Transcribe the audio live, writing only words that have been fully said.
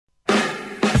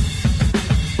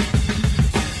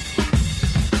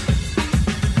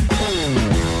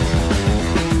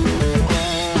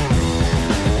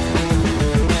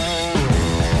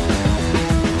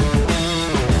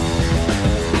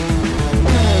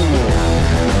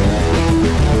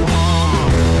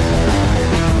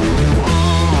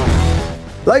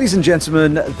Ladies and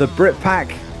gentlemen, the Brit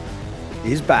Pack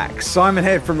is back. Simon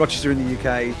Head from Rochester in the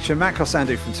UK, Shamak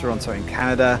Sandu from Toronto in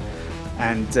Canada,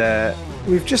 and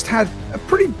we've just had a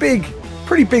pretty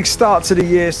big start to the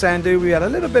year. Sandu, we had a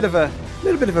little bit of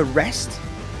a rest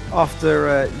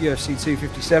after UFC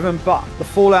 257, but the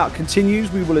fallout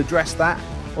continues. We will address that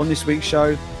on this week's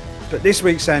show. But this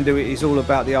week, Sandu, it is all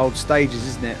about the old stages,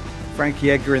 isn't it? Frankie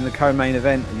Edgar in the co-main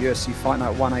event of UFC Fight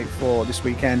Night 184 this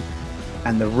weekend,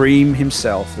 and the Reem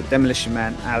himself, the Demolition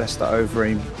Man, Alistair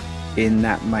Overeem, in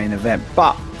that main event.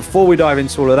 But before we dive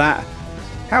into all of that,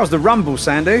 how's the Rumble,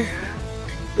 Sandu?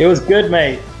 It was good,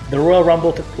 mate. The Royal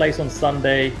Rumble took place on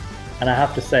Sunday, and I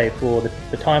have to say, for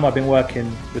the time I've been working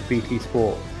with BT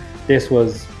Sport, this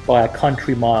was by a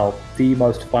country mile the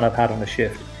most fun I've had on a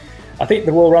shift. I think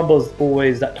the Royal Rumble is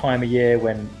always that time of year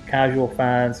when casual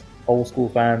fans, old school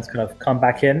fans kind of come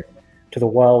back in to the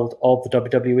world of the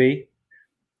WWE.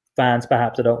 Fans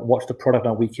perhaps that don't watch the product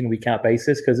on a week in, week out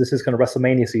basis, because this is kind of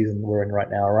WrestleMania season we're in right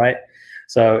now, right?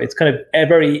 So it's kind of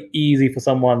very easy for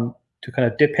someone to kind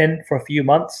of dip in for a few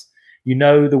months. You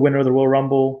know, the winner of the Royal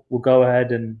Rumble will go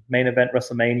ahead and main event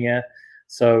WrestleMania.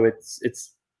 So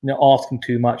it's not asking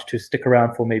too much to stick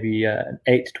around for maybe an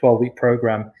 8 to 12 week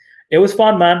program. It was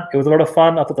fun, man. It was a lot of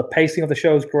fun. I thought the pacing of the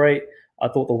show was great. I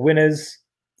thought the winners,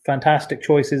 fantastic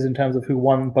choices in terms of who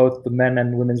won both the men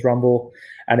and women's Rumble,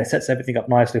 and it sets everything up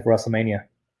nicely for WrestleMania.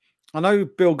 I know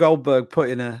Bill Goldberg put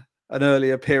in an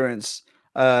early appearance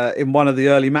in one of the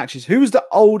early matches. Who was the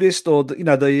oldest, or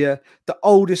the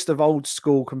oldest of old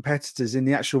school competitors in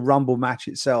the actual Rumble match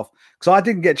itself? Because I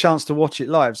didn't get a chance to watch it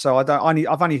live, so I've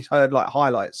only heard like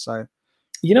highlights. So,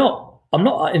 I'm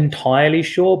not entirely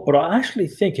sure, but I actually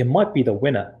think it might be the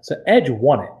winner. So Edge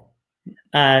won it,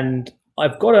 and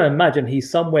I've got to imagine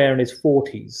he's somewhere in his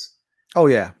 40s. Oh,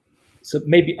 yeah. So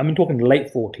maybe, talking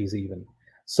late 40s even.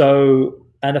 So,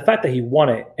 and the fact that he won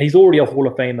it, he's already a Hall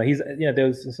of Famer.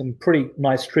 There's some pretty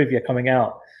nice trivia coming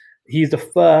out. He's the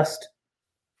first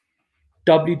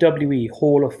WWE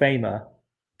Hall of Famer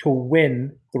to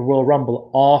win the Royal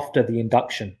Rumble after the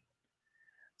induction.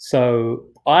 So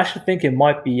I actually think it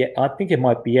might be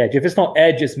Edge. If it's not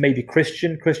Edge, it's maybe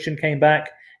Christian. Christian came back.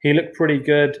 He looked pretty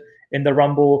good in the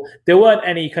Rumble. There weren't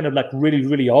any kind of like really,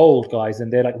 really old guys in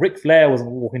there. Like Ric Flair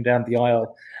wasn't walking down the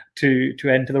aisle to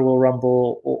enter the Royal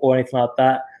Rumble or anything like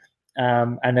that.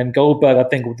 And then Goldberg, I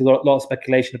think, with a lot of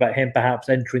speculation about him perhaps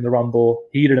entering the Rumble.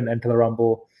 He didn't enter the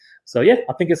Rumble. So, yeah,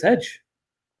 I think it's Edge.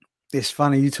 It's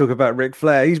funny you talk about Ric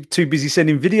Flair. He's too busy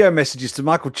sending video messages to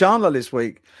Michael Chandler this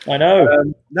week. I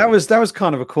know. That was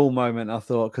kind of a cool moment, I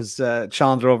thought, because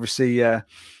Chandler obviously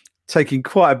taking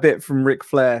quite a bit from Ric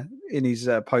Flair in his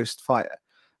post-fight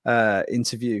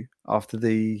interview after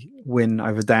the win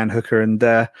over Dan Hooker, and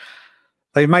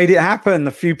they made it happen.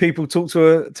 A few people talked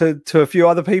to a few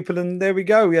other people, and there we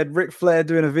go. We had Ric Flair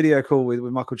doing a video call with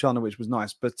Michael Chandler, which was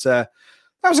nice. But that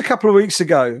was a couple of weeks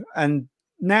ago, and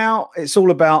now it's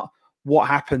all about what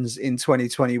happens in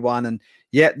 2021. And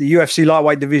yet the UFC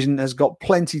lightweight division has got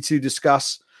plenty to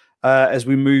discuss as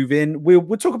we move in. We'll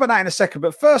talk about that in a second.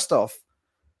 But first off,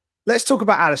 let's talk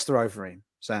about Alistair Overeem,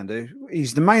 Sandu.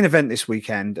 He's the main event this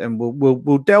weekend, and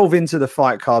we'll delve into the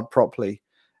fight card properly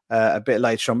a bit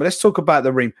later on. But let's talk about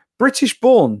the Reem.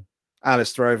 British-born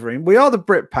Alistair Overeem. We are the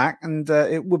Brit Pack, and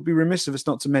it would be remiss of us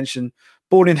not to mention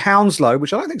born in Hounslow,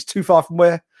 which I don't think is too far from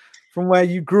where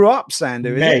you grew up,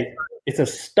 Sandu. Mate, it's a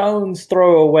stone's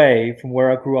throw away from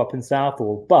where I grew up in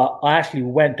Southall, but I actually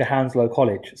went to Hounslow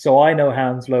College, so I know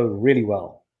Hounslow really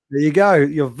well. There you go.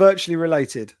 You're virtually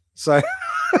related. So,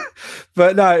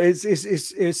 but no, it's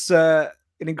an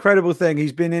incredible thing.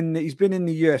 He's been in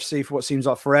the UFC for what seems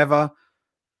like forever.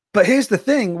 But here's the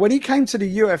thing: when he came to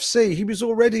the UFC, he was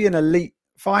already an elite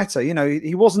fighter.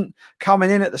 He wasn't coming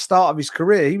in at the start of his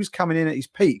career; he was coming in at his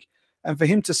peak. And for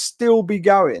him to still be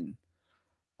going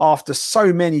after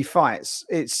so many fights,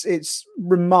 it's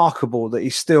remarkable that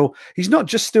he's not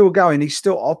just still going; he's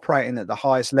still operating at the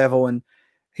highest level, and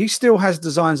he still has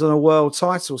designs on a world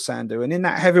title, Sandu. And in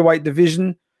that heavyweight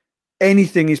division,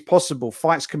 anything is possible.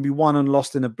 Fights can be won and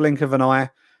lost in a blink of an eye.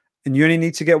 And you only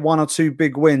need to get one or two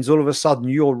big wins. All of a sudden,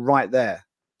 you're right there.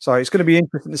 So it's going to be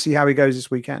interesting to see how he goes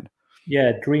this weekend.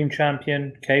 Yeah, Dream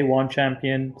Champion, K1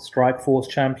 Champion, Strikeforce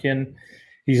Champion.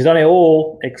 He's done it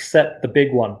all except the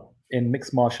big one in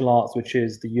mixed martial arts, which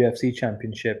is the UFC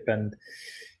Championship. And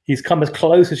he's come as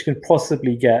close as you can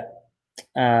possibly get.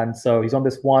 And so he's on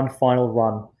this one final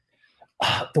run.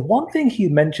 The one thing he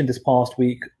mentioned this past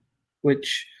week,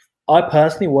 which I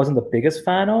personally wasn't the biggest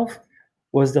fan of,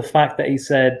 was the fact that he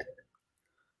said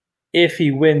if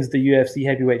he wins the UFC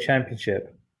Heavyweight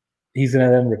Championship, he's going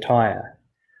to then retire.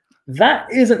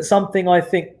 That isn't something I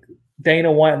think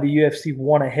Dana White and the UFC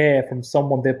want to hear from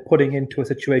someone they're putting into a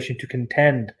situation to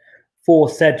contend for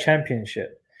said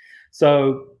championship.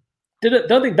 So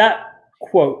don't think that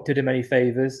quote did him any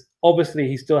favors. Obviously,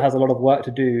 he still has a lot of work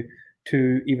to do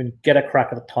to even get a crack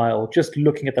at the title. Just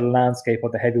looking at the landscape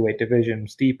of the heavyweight division,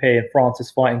 Stipe and Francis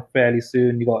fighting fairly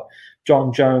soon. You got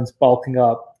John Jones bulking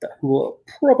up, who will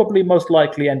probably most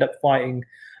likely end up fighting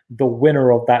the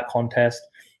winner of that contest.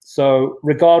 So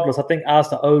regardless, I think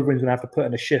Alistair Overeem's going to have to put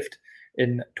in a shift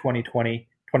in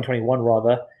 2021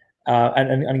 rather.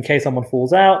 And in case someone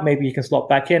falls out, maybe he can slot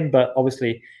back in. But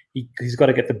obviously, he's got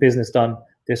to get the business done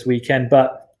this weekend.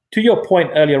 But to your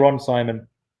point earlier on, Simon,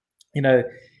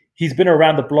 he's been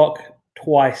around the block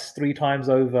twice, 3 times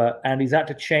over, and he's had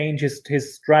to change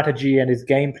his strategy and his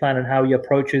game plan and how he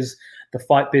approaches the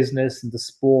fight business and the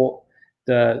sport.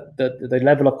 The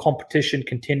level of competition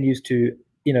continues to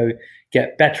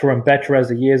get better and better as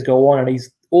the years go on, and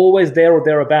he's always there or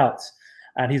thereabouts.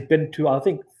 And he's been to, I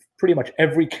think, pretty much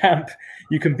every camp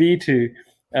you can be to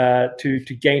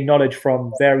gain knowledge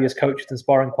from various coaches and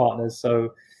sparring partners.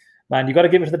 So, man, you got to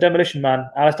give it to the demolition man.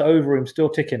 Alistair Overeem still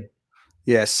ticking.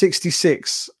 Yeah,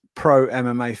 66 pro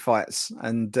MMA fights,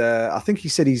 and I think he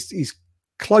said he's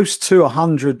close to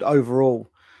 100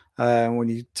 overall when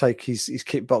you take his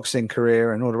kickboxing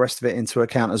career and all the rest of it into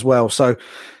account as well. So,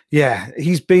 yeah,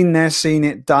 he's been there, seen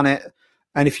it, done it.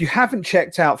 And if you haven't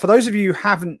checked out, for those of you who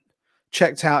haven't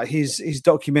checked out his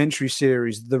documentary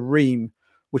series, The Ream,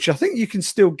 which I think you can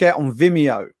still get on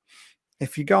Vimeo.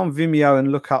 If you go on Vimeo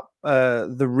and look up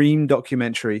the Ream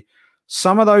documentary,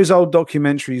 some of those old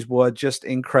documentaries were just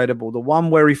incredible. The one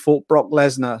where he fought Brock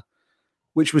Lesnar,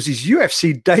 which was his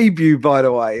UFC debut, by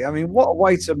the way. I mean, what a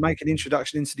way to make an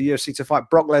introduction into the UFC, to fight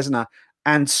Brock Lesnar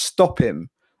and stop him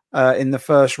in the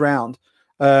first round.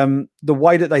 The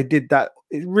way that they did that,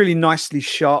 it really nicely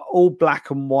shot, all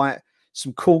black and white,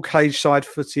 some cool cage side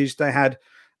footage. They had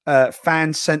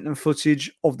fans sent them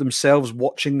footage of themselves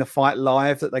watching the fight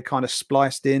live that they kind of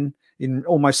spliced in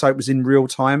almost so it was in real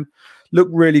time.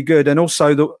 Looked really good. And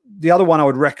also the other one I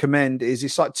would recommend is,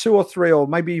 it's like 2 or 3 or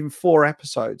maybe even 4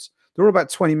 episodes. They're all about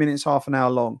 20 minutes, half an hour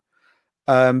long.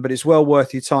 But it's well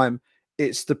worth your time.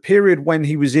 It's the period when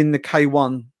he was in the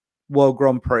K1 World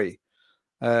Grand Prix,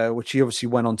 which he obviously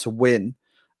went on to win.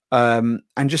 And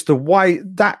just the way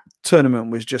that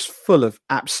tournament was just full of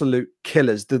absolute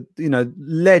killers, the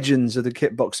legends of the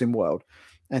kickboxing world.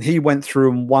 And he went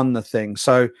through and won the thing.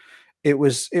 So it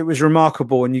was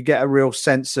remarkable, and you get a real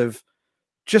sense of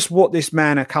just what this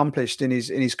man accomplished in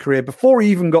his career before he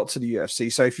even got to the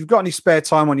UFC. So if you've got any spare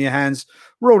time on your hands,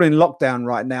 we're all in lockdown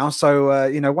right now. So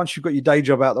once you've got your day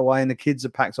job out of the way and the kids are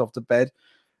packed off to bed,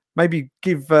 maybe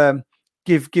give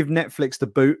Netflix the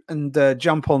boot and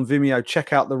jump on Vimeo.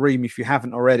 Check out The Ream if you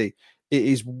haven't already. It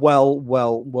is well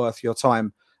worth your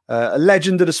time. A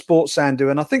legend of the sport, Sandu.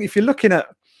 And I think if you're looking at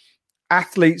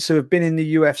athletes who have been in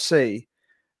the UFC,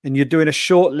 and you're doing a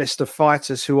short list of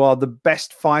fighters who are the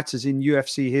best fighters in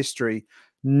UFC history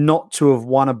not to have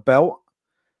won a belt,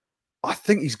 I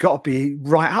think he's got to be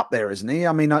right up there, isn't he?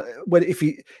 I mean, if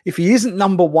he isn't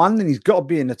number one, then he's got to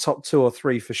be in the top 2 or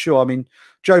 3 for sure. I mean,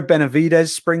 Joe Benavidez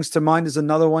springs to mind as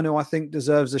another one who I think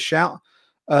deserves a shout.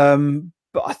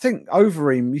 But I think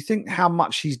Overeem, you think how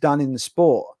much he's done in the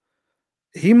sport,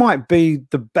 he might be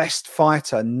the best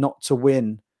fighter not to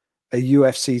win a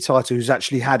UFC title who's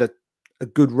actually had a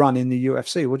good run in the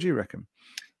UFC. What do you reckon?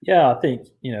 Yeah, I think,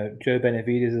 Joe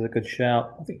Benavidez is a good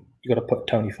shout. I think you got to put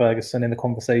Tony Ferguson in the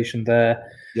conversation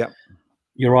there. Yeah.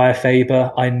 Uriah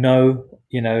Faber, I know,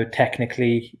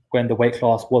 technically when the weight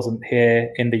class wasn't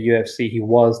here in the UFC, he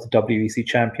was the WEC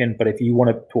champion. But if you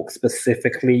want to talk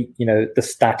specifically, the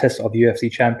status of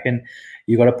UFC champion,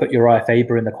 you got to put Uriah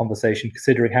Faber in the conversation,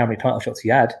 considering how many title shots he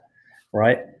had,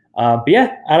 right? But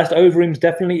yeah, Alistair Overeem's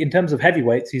definitely, in terms of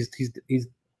heavyweights, he's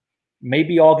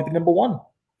maybe arguably number one.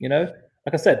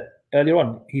 Like I said earlier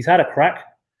on, he's had a crack,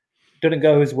 didn't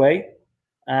go his way,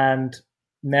 and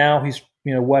now he's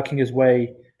working his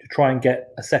way to try and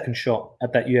get a second shot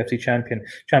at that UFC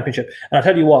championship. And I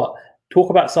tell you what,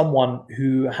 talk about someone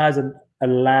who hasn't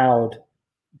allowed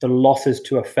the losses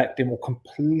to affect him or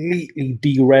completely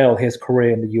derail his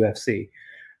career in the UFC.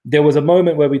 There was a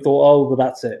moment where we thought, oh, well,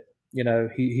 that's it.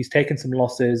 He's taken some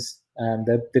losses, and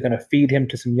they're going to feed him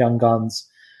to some young guns.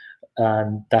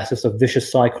 And that's just a vicious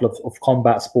cycle of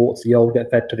combat sports. The old get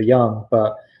fed to the young.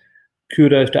 But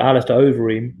kudos to Alistair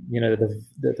Overeem,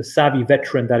 the savvy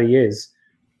veteran that he is.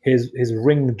 His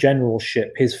ring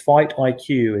generalship, his fight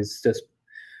IQ is just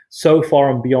so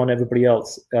far and beyond everybody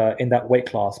else in that weight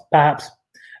class. Perhaps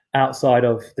outside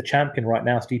of the champion right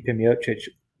now, Stipe Miocic,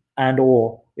 and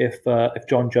or if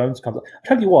John Jones comes up. I'll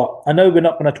tell you what, I know we're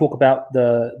not going to talk about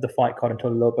the fight card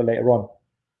until a little bit later on.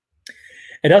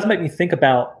 It does make me think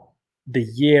about the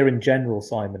year in general,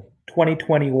 Simon.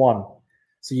 2021.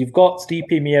 So you've got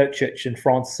Stipe Miocic and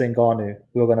Francis Ngannou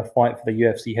who are going to fight for the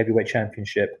UFC Heavyweight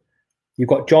Championship. You've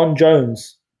got John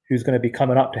Jones who's going to be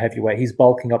coming up to heavyweight. He's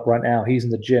bulking up right now. He's in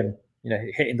the gym,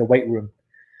 hitting the weight room.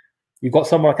 You've got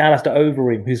someone like Alistair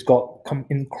Overeem who's got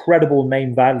incredible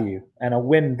name value, and a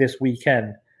win this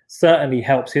weekend certainly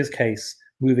helps his case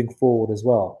moving forward as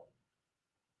well.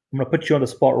 I'm going to put you on the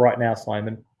spot right now,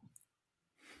 Simon.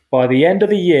 By the end of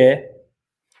the year,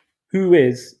 who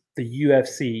is the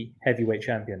UFC heavyweight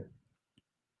champion?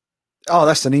 Oh,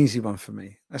 that's an easy one for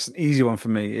me.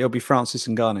 It'll be Francis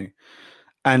Ngannou.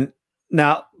 And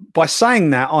now, by saying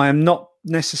that, I am not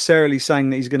necessarily saying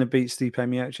that he's going to beat Stipe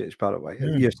Miocic, by the way, at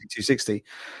UFC 260.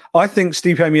 I think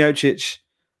Stipe Miocic,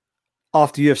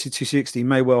 after UFC 260,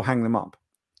 may well hang them up.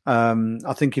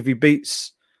 I think if he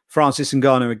beats Francis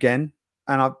Ngannou again,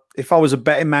 and if I was a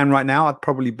betting man right now, I'd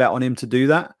probably bet on him to do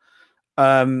that.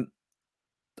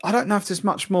 I don't know if there's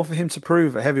much more for him to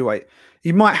prove at heavyweight.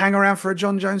 He might hang around for a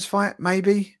John Jones fight,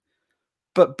 maybe.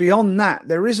 But beyond that,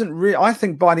 there isn't really. I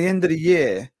think by the end of the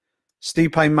year,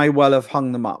 Stipe may well have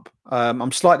hung them up.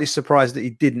 I'm slightly surprised that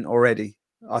he didn't already.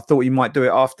 I thought he might do it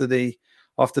after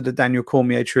the Daniel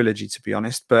Cormier trilogy, to be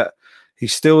honest. But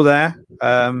he's still there.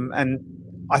 And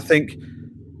I think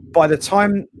by the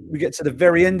time we get to the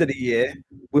very end of the year,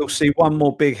 we'll see one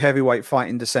more big heavyweight fight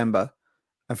in December.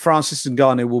 And Francis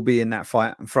Ngannou will be in that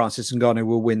fight, and Francis Ngannou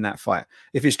will win that fight.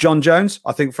 If it's John Jones,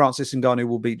 I think Francis Ngannou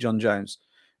will beat John Jones.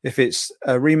 If it's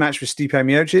a rematch with Stipe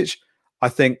Miocic, I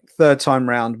think third time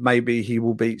round, maybe he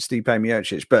will beat Stipe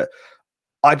Miocic. But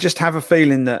I just have a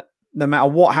feeling that no matter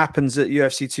what happens at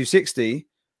UFC 260,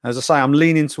 as I say, I'm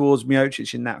leaning towards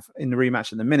Miocic in the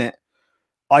rematch in the minute.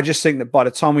 I just think that by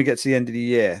the time we get to the end of the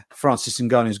year, Francis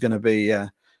Ngannou is going to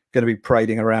be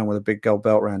parading around with a big gold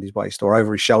belt around his waist or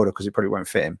over his shoulder because it probably won't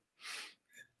fit him.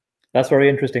 That's very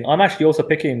interesting. I'm actually also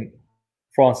picking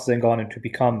Francis Ngannou to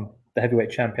become the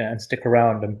heavyweight champion and stick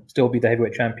around and still be the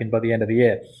heavyweight champion by the end of the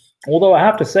year. Although I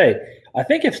have to say, I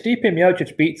think if Stipe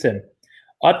Miocic beats him,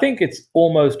 I think it's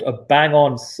almost a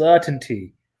bang-on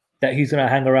certainty that he's going to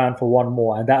hang around for one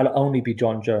more, and that'll only be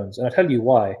John Jones. And I'll tell you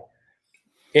why.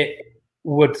 It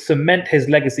would cement his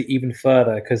legacy even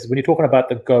further, because when you're talking about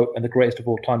the GOAT and the greatest of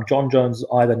all time, John Jones is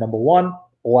either number one,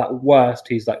 or at worst,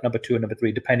 he's like number two and number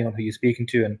three, depending on who you're speaking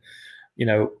to and,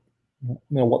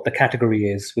 what the category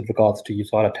is with regards to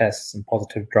USADA tests and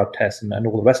positive drug tests and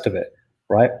all the rest of it,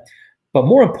 right? But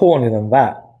more importantly than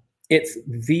that, it's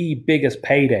the biggest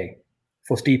payday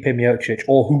for Stipe Miocic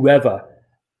or whoever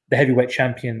the heavyweight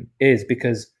champion is,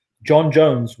 because John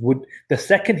Jones would, the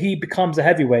second he becomes a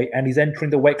heavyweight and he's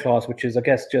entering the weight class, which is, I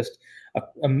guess, just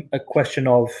a question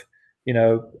of,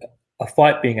 a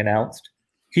fight being announced,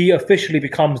 he officially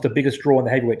becomes the biggest draw in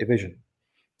the heavyweight division.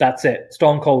 That's it.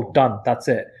 Stone cold, done. That's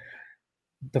it.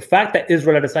 The fact that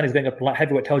Israel Adesanya is going up to light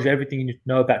heavyweight tells you everything you need to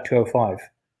know about 205.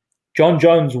 John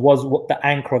Jones was the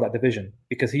anchor of that division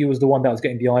because he was the one that was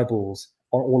getting the eyeballs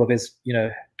on all of his,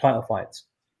 title fights.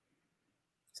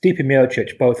 Stipe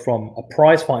Miocic, both from a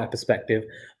prize fighter perspective,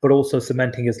 but also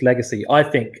cementing his legacy. I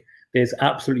think there's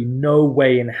absolutely no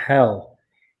way in hell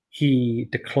he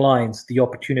declines the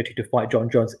opportunity to fight John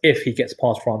Jones if he gets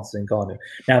past Francis Ngannou.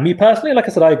 Now, me personally, like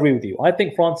I said, I agree with you. I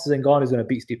think Francis Ngannou is going to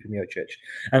beat Stipe Miocic.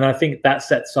 And I think that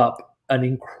sets up an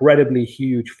incredibly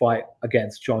huge fight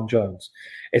against John Jones.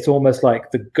 It's almost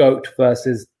like the GOAT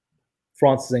versus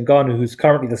Francis Ngannou, who's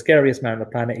currently the scariest man on the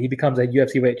planet. He becomes a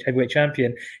UFC heavyweight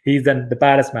champion. He's then the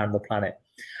baddest man on the planet.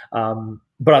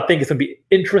 But I think it's going to be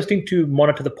interesting to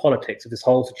monitor the politics of this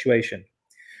whole situation.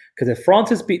 Because if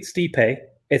Francis beats Stipe,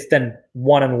 it's then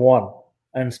 1-1.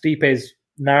 And Stipe's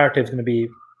narrative is going to be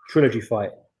trilogy fight,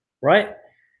 right?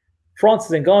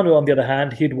 Francis Ngannou, on the other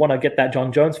hand, he'd want to get that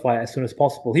John Jones fight as soon as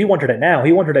possible. He wanted it now.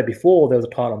 He wanted it before there was a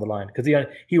title on the line, because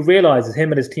he realizes,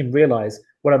 him and his team realize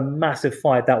what a massive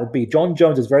fight that would be. John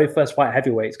Jones' very first fight at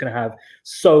heavyweight is going to have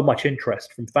so much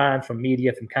interest from fans, from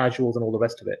media, from casuals, and all the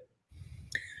rest of it.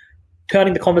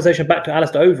 Turning the conversation back to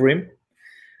Alistair Overeem,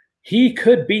 he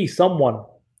could be someone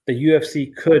the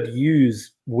UFC could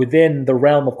use within the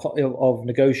realm of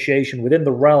negotiation, within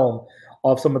the realm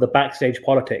of some of the backstage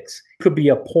politics. Could be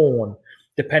a pawn,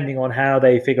 depending on how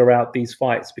they figure out these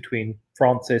fights between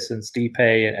Francis and Stipe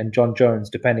and John Jones,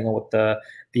 depending on what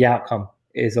the outcome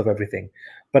is of everything.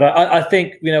 But I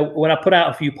think, when I put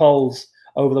out a few polls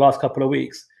over the last couple of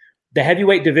weeks, the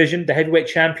heavyweight division, the heavyweight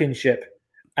championship,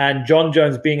 and John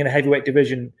Jones being in the heavyweight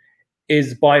division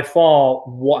is by far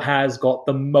what has got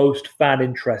the most fan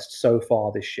interest so far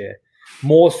this year,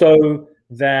 more so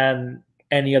than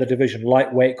any other division,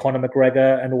 lightweight, Conor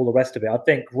McGregor, and all the rest of it. I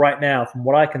think right now, from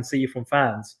what I can see from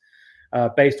fans,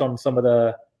 based on some of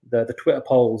the Twitter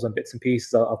polls and bits and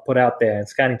pieces I've put out there and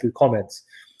scanning through comments,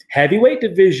 heavyweight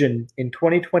division in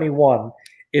 2021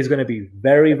 is going to be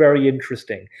very, very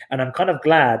interesting. And I'm kind of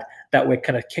glad that we're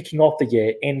kind of kicking off the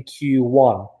year in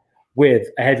Q1 with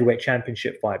a heavyweight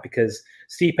championship fight, because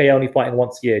Stipe only fighting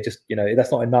once a year, just,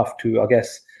 that's not enough to, I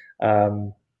guess,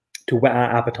 to whet our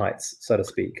appetites, so to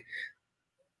speak.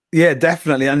 Yeah,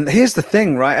 definitely. And here's the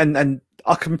thing, right? And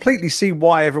I completely see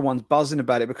why everyone's buzzing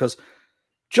about it, because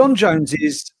Jon Jones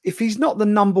is, if he's not the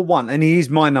number one, and he is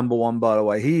my number one, by the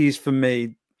way, he is for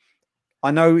me.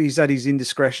 I know he's had his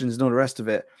indiscretions and all the rest of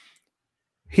it.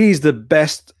 He's the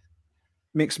best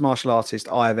mixed martial artist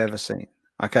I have ever seen.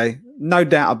 Okay, no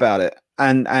doubt about it.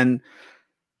 And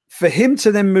for him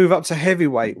to then move up to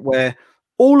heavyweight, where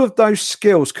all of those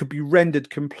skills could be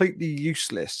rendered completely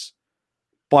useless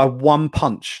by one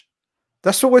punch.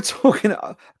 That's what we're talking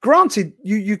about. Granted,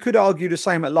 you could argue the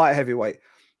same at light heavyweight,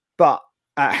 but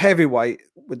at heavyweight,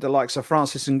 with the likes of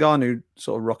Francis Ngannou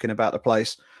sort of rocking about the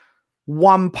place,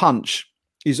 one punch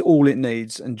is all it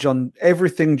needs, and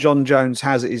everything Jon Jones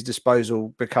has at his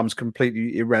disposal becomes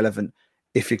completely irrelevant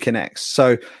if he connects.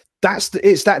 So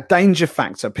it's that danger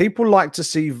factor. People like to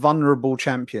see vulnerable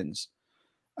champions,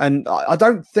 and I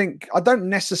think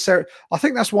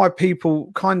that's why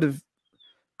people kind of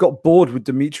got bored with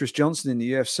Demetrius Johnson in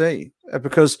the UFC,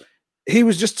 because he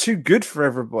was just too good for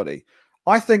everybody.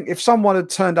 I think if someone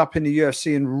had turned up in the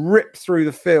UFC and ripped through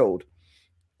the field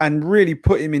and really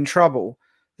put him in trouble,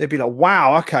 they'd be like,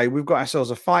 wow, okay, we've got ourselves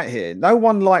a fight here. No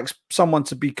one likes someone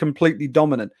to be completely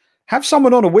dominant. Have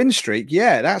someone on a win streak.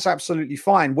 Yeah, that's absolutely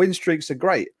fine. Win streaks are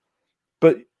great.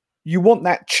 But you want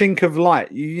that chink of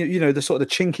light, you know, the sort of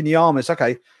the chink in the armor. It's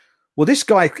okay, well, this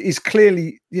guy is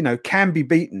clearly, can be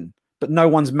beaten, but no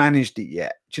one's managed it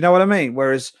yet. Do you know what I mean?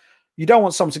 Whereas you don't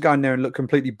want someone to go in there and look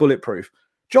completely bulletproof.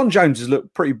 Jon Jones has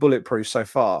looked pretty bulletproof so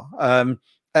far.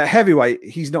 At heavyweight,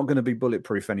 he's not going to be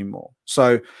bulletproof anymore.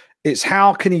 So it's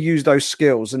how can he use those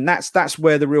skills? And that's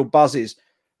where the real buzz is.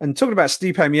 And talking about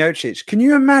Stipe Miocic, can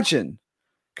you imagine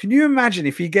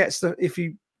if he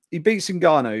beats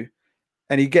Ngannou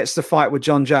and he gets the fight with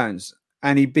Jon Jones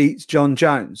and he beats Jon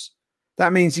Jones?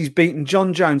 That means he's beaten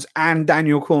Jon Jones and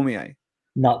Daniel Cormier.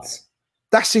 Nuts.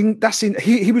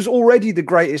 He was already the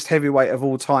greatest heavyweight of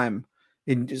all time.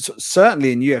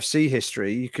 Certainly in UFC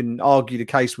history. You can argue the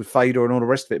case with Fedor and all the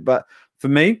rest of it, but for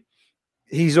me,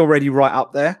 he's already right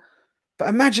up there. But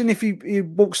imagine if he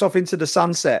walks off into the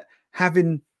sunset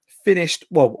having finished,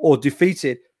 or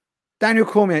defeated Daniel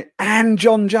Cormier and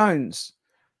Jon Jones,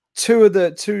 two of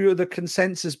the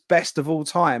consensus best of all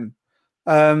time.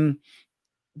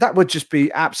 That would just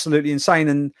be absolutely insane.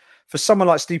 And for someone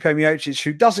like Stipe Miocic,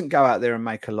 who doesn't go out there and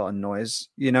make a lot of noise,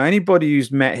 anybody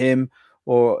who's met him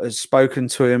or has spoken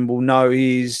to him will know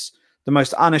he's the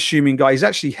most unassuming guy. He's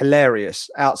actually hilarious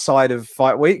outside of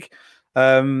fight week.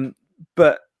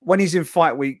 But when he's in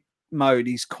fight week mode,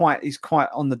 he's quite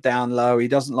on the down low. He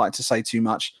doesn't like to say too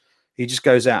much. He just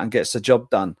goes out and gets the job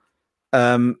done.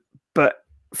 But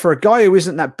for a guy who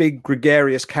isn't that big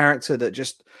gregarious character that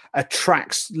just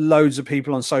attracts loads of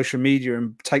people on social media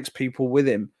and takes people with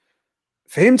him,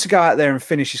 for him to go out there and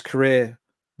finish his career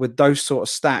with those sort of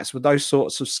stats, with those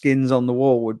sorts of skins on the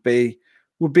wall would be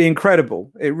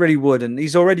incredible. It really would. And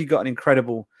he's already got an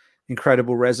incredible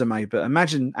resume. But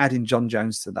imagine adding Jon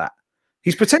Jones to that.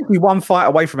 He's potentially one fight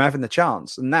away from having the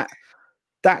chance. And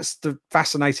that's the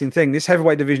fascinating thing. This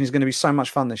heavyweight division is going to be so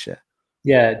much fun this year.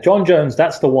 Yeah, Jon Jones,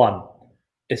 that's the one.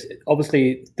 It's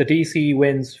obviously the DC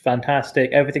wins,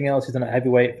 fantastic. Everything else he's done at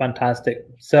heavyweight, fantastic.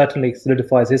 Certainly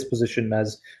solidifies his position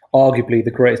as arguably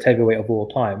the greatest heavyweight of all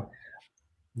time.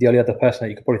 The only other person that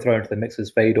you could probably throw into the mix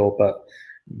is Fedor, but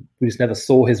we just never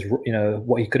saw his,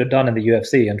 what he could have done in the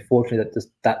UFC. Unfortunately,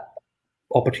 that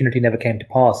opportunity never came to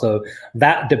pass. So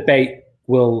that debate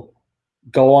will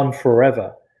go on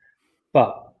forever.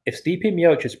 But if Stipe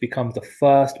Miocic becomes the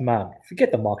first man,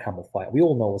 forget the Mark Hamill fight. We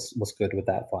all know what's good with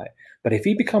that fight. But if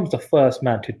he becomes the first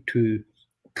man to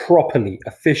properly,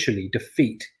 officially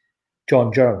defeat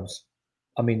Jon Jones,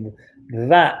 I mean,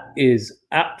 that is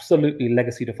absolutely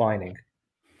legacy defining.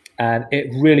 And it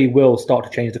really will start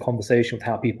to change the conversation with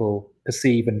how people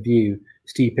perceive and view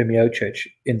Stipe Miocic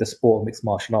in the sport of mixed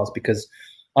martial arts. Because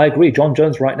I agree, Jon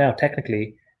Jones right now,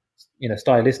 technically,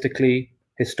 stylistically,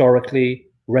 historically,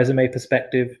 resume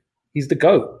perspective, he's the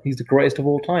GOAT. He's the greatest of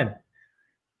all time.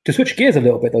 To switch gears a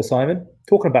little bit, though, Simon,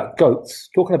 talking about GOATs,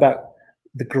 talking about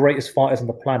the greatest fighters on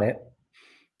the planet,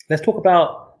 let's talk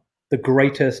about the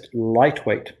greatest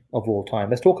lightweight of all time.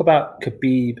 Let's talk about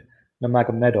Khabib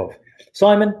Nurmagomedov.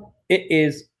 Simon, it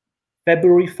is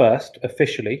February 1st,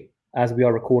 officially, as we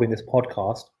are recording this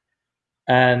podcast.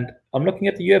 And I'm looking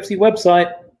at the UFC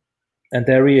website, and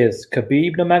there he is.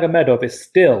 Khabib Nurmagomedov is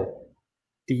still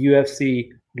the UFC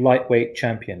lightweight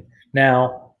champion.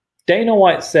 Now, Dana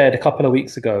White said a couple of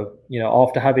weeks ago,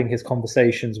 after having his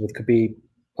conversations with Khabib,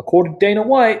 according to Dana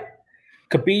White,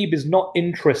 Khabib is not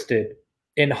interested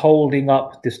in holding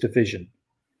up this division.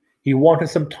 He wanted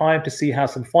some time to see how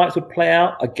some fights would play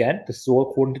out. Again, this is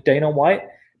all according to Dana White,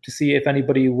 to see if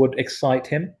anybody would excite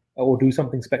him or do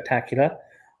something spectacular.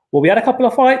 Well, we had a couple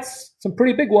of fights, some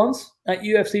pretty big ones at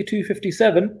UFC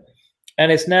 257,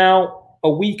 and it's now a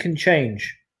week and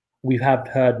change. We haven't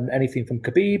heard anything from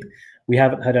Khabib. We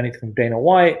haven't heard anything from Dana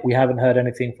White. We haven't heard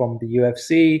anything from the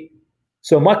UFC.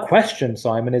 So my question,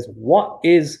 Simon, is what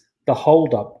is the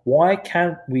holdup? Why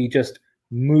can't we just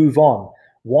move on?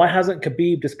 Why hasn't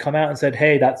Khabib just come out and said,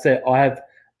 hey, that's it, I have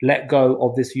let go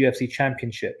of this UFC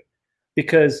championship?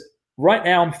 Because right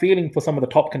now I'm feeling for some of the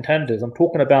top contenders. I'm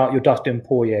talking about your Dustin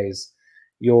Poiriers,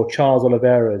 your Charles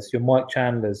Oliveira's, your Mike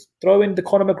Chandler's. Throw in the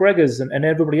Conor McGregor's and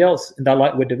everybody else in that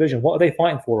lightweight division. What are they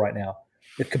fighting for right now?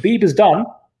 If Khabib is done,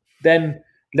 then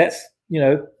let's,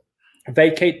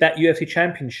 vacate that UFC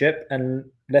championship and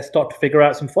let's start to figure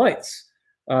out some fights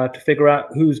to figure out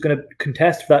who's going to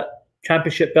contest for that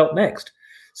championship belt next.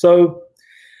 So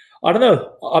I don't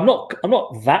know. I'm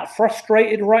not that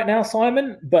frustrated right now,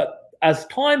 Simon, but as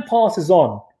time passes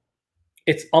on,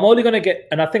 I'm only going to get,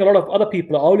 and I think a lot of other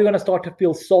people are only going to start to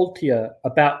feel saltier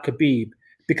about Khabib,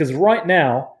 because right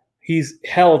now he's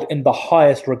held in the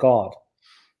highest regard.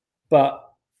 But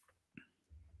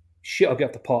shit, I'll get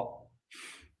off the pot.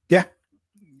 Yeah.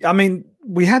 I mean,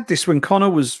 we had this when Conor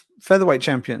was featherweight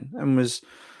champion and was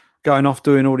going off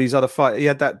doing all these other fights. He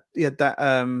had that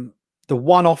the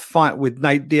one-off fight with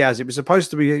Nate Diaz. It was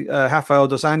supposed to be Rafael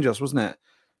dos Anjos, wasn't it?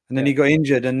 And then he got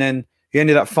injured, and then he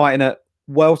ended up fighting at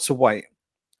welterweight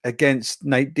against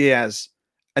Nate Diaz,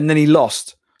 and then he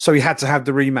lost. So he had to have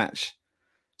the rematch.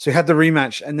 So he had the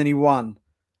rematch, and then he won.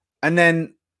 And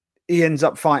then he ends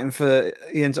up fighting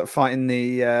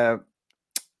the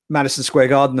Madison Square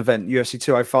Garden event, UFC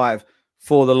 205,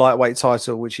 for the lightweight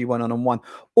title, which he went on and won.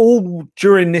 All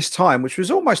during this time, which was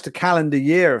almost a calendar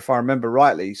year, if I remember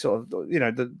rightly, sort of,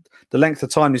 the length of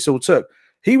time this all took.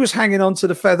 He was hanging on to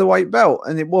the featherweight belt,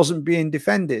 and it wasn't being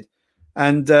defended.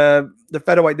 And the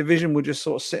featherweight division were just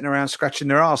sort of sitting around scratching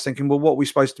their ass thinking, well, what are we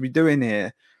supposed to be doing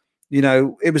here?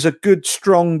 It was a good,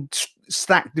 strong,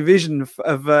 stacked division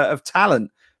of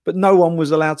talent, but no one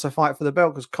was allowed to fight for the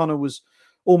belt because Conor was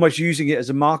almost using it as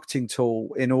a marketing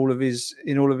tool in all of his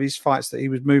fights that he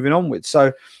was moving on with.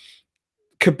 So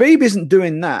Khabib isn't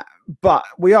doing that, but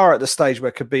we are at the stage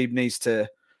where Khabib needs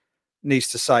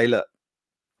to say, look,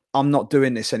 I'm not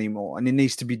doing this anymore. And he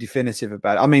needs to be definitive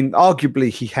about it. I mean, arguably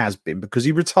he has been, because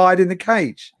he retired in the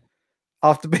cage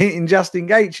after beating Justin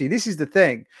Gaethje. This is the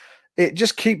thing. It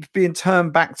just keeps being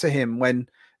turned back to him when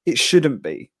it shouldn't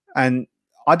be. And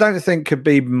I don't think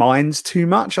Khabib minds too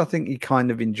much. I think he kind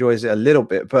of enjoys it a little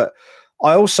bit. But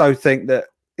I also think that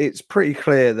it's pretty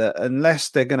clear that unless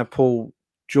they're going to pull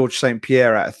George St.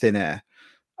 Pierre out of thin air,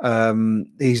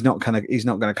 he's not going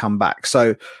to come back.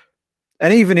 So,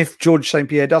 and even if George St.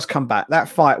 Pierre does come back, that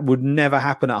fight would never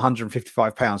happen at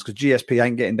 155 pounds because GSP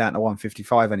ain't getting down to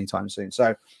 155 anytime soon.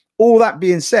 So all that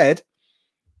being said,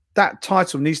 that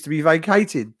title needs to be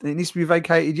vacated. It needs to be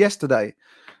vacated yesterday,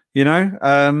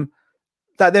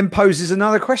 That then poses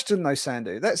another question, though,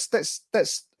 Sandu. Let's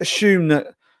assume that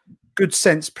good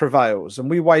sense prevails,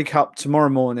 and we wake up tomorrow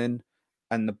morning,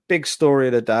 and the big story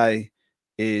of the day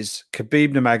is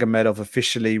Khabib Nurmagomedov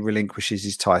officially relinquishes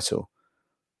his title.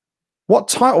 What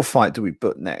title fight do we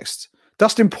book next?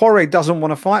 Dustin Poirier doesn't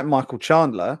want to fight Michael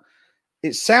Chandler.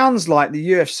 It sounds like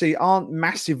the UFC aren't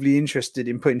massively interested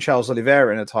in putting Charles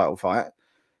Oliveira in a title fight.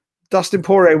 Dustin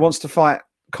Poirier wants to fight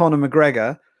Conor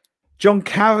McGregor. John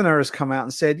Kavanagh has come out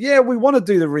and said, yeah, we want to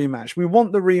do the rematch. We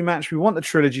want the rematch. We want the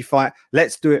trilogy fight.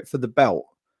 Let's do it for the belt.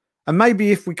 And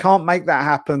maybe if we can't make that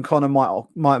happen, Conor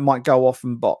might go off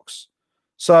and box.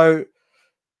 So,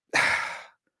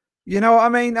 you know what I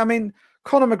mean? I mean,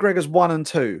 Conor McGregor's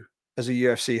 1-2 as a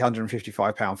UFC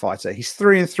 155-pound fighter. He's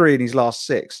 3-3 in his last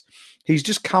 6. He's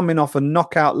just coming off a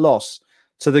knockout loss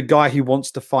to the guy he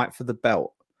wants to fight for the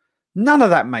belt. None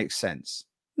of that makes sense.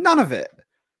 None of it.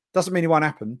 Doesn't mean it won't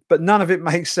happen, but none of it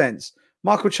makes sense.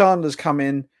 Michael Chandler's come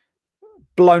in,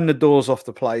 blown the doors off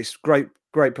the place. Great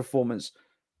performance.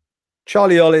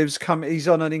 Charlie Olive's he's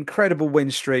on an incredible win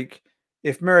streak.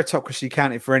 If meritocracy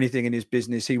counted for anything in his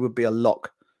business, he would be a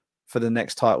lock for the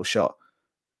next title shot.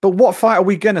 But what fight are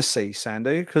we going to see,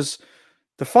 Sandu? Because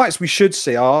the fights we should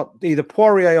see are either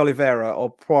Poirier-Oliveira or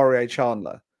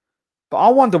Poirier-Chandler. But I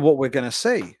wonder what we're going to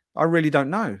see. I really don't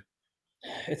know.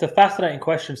 It's a fascinating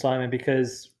question, Simon,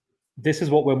 because this is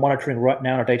what we're monitoring right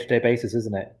now on a day-to-day basis,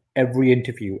 isn't it? Every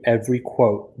interview, every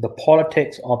quote, the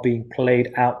politics are being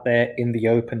played out there in the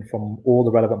open from all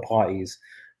the relevant parties,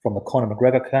 from the Conor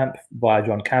McGregor camp via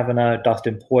John Kavanagh,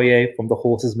 Dustin Poirier from the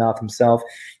horse's mouth himself.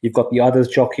 You've got the others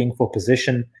jockeying for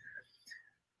position.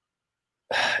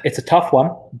 It's a tough one,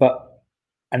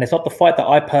 and it's not the fight that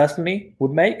I personally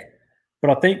would make, but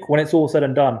I think when it's all said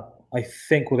and done, I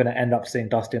think we're going to end up seeing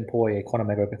Dustin Poirier, Conor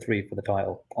McGregor 3 for the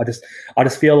title. I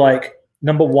just feel like,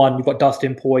 number one, you've got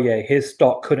Dustin Poirier. His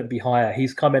stock couldn't be higher.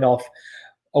 He's coming off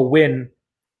a win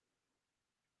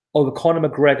over Conor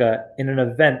McGregor in an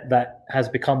event that has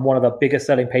become one of the biggest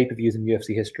selling pay-per-views in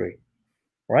UFC history,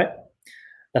 right?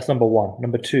 That's number one.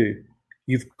 Number two,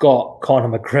 you've got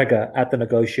Conor McGregor at the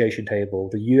negotiation table.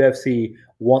 The UFC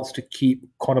wants to keep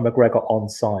Conor McGregor on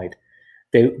side.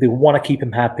 They want to keep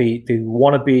him happy. They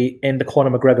want to be in the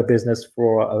Conor McGregor business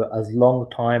for as long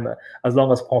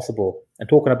as possible. And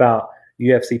talking about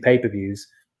UFC pay-per-views,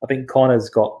 I think Conor's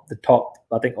got the top,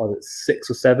 6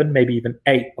 or 7, maybe even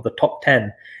 8 of the top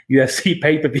 10 UFC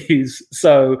pay-per-views.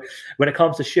 So when it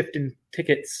comes to shifting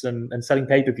tickets and selling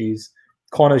pay-per-views,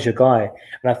 Conor's your guy.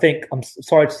 And I think, I'm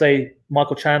sorry to say,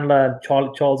 Michael Chandler and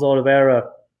Charles Oliveira,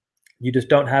 you just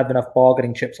don't have enough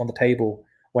bargaining chips on the table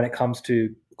when it comes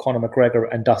to Conor McGregor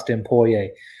and Dustin Poirier.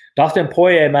 Dustin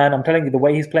Poirier, man, I'm telling you, the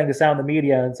way he's playing this out in the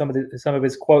media and some of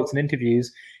his quotes and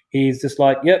interviews, he's just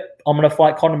like, yep, I'm going to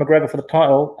fight Conor McGregor for the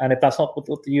title. And if that's not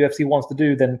what the UFC wants to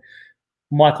do, then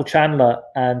Michael Chandler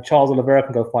and Charles Oliveira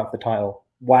can go fight for the title.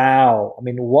 Wow. I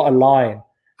mean, what a line.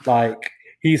 Like,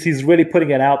 he's really putting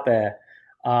it out there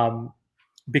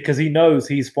because he knows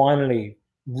he's finally,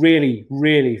 really,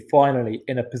 really finally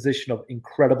in a position of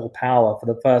incredible power for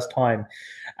the first time.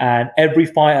 And every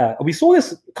fighter, we saw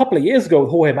this a couple of years ago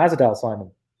with Jorge Masvidal, Simon.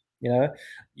 You know,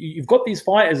 you've got these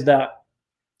fighters that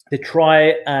they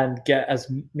try and get as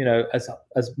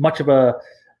much of a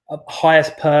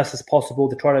highest purse as possible.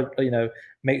 They try to,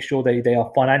 make sure they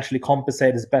are financially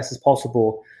compensated as best as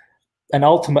possible. And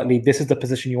ultimately, this is the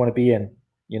position you want to be in.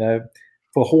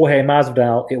 For Jorge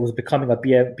Masvidal, it was becoming a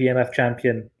BMF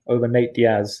champion over Nate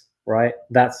Diaz, right?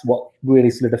 That's what really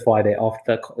solidified it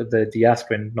after the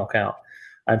Diasprin knockout.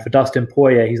 And for Dustin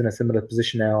Poirier, he's in a similar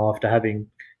position now after having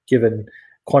given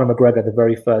Conor McGregor the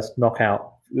very first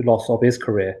knockout loss of his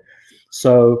career.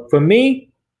 So for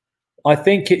me, I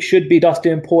think it should be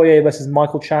Dustin Poirier versus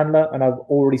Michael Chandler, and I've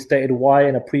already stated why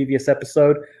in a previous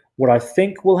episode. What I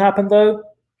think will happen, though,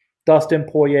 Dustin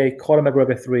Poirier, Conor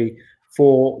McGregor 3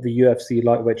 for the UFC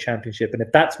Lightweight Championship. And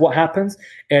if that's what happens,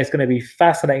 it's going to be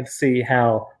fascinating to see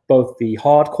how both the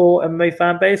hardcore MMA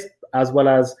fan base as well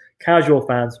as casual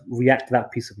fans react to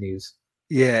that piece of news.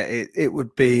 Yeah, it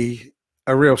would be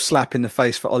a real slap in the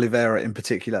face for Oliveira in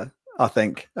particular, I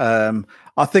think.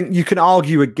 I think you can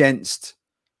argue against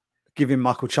giving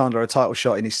Michael Chandler a title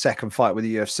shot in his second fight with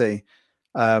the UFC.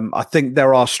 I think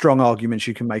there are strong arguments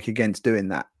you can make against doing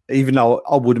that, even though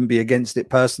I wouldn't be against it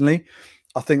personally.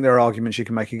 I think there are arguments you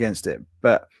can make against it.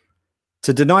 But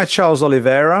to deny Charles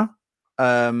Oliveira,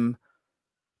 to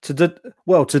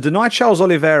deny Charles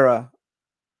Oliveira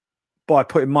by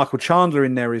putting Michael Chandler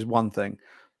in there is one thing.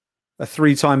 A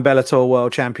 3-time Bellator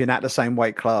world champion at the same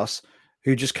weight class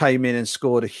who just came in and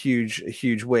scored a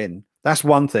huge win. That's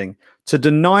one thing. To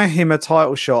deny him a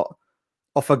title shot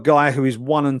off a guy who is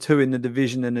 1-2 in the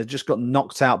division and had just got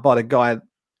knocked out by the guy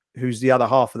who's the other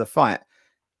half of the fight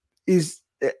is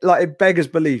like, it beggars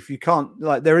belief. You can't,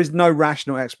 there is no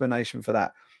rational explanation for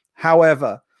that.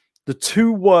 However, the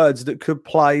two words that could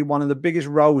play one of the biggest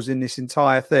roles in this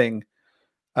entire thing,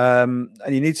 and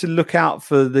you need to look out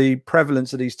for the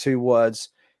prevalence of these two words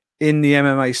in the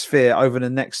MMA sphere over the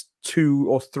next 2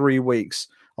 or 3 weeks,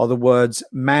 are the words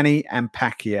Manny and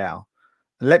Pacquiao.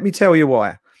 And let me tell you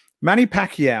why. Manny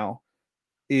Pacquiao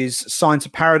is signed to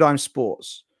Paradigm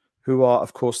Sports, who are,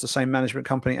 of course, the same management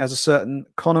company as a certain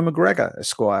Conor McGregor,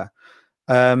 Esquire.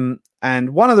 And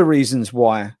one of the reasons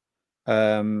why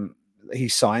he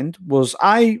signed was,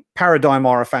 Paradigm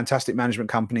are a fantastic management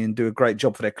company and do a great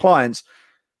job for their clients,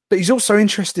 but he's also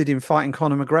interested in fighting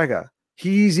Conor McGregor.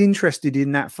 He's interested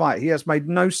in that fight. He has made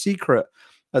no secret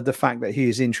of the fact that he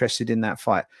is interested in that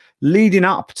fight. Leading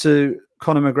up to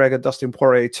Conor McGregor, Dustin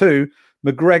Poirier 2,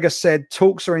 McGregor said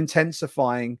talks are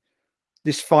intensifying.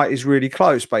 This fight is really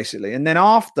close, basically. And then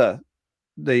after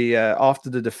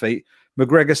the defeat,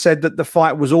 McGregor said that the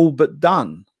fight was all but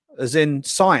done, as in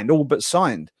signed, all but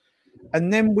signed.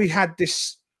 And then we had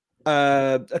this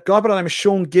a guy by the name of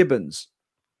Sean Gibbons,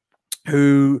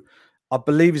 who I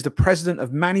believe is the president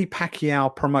of Manny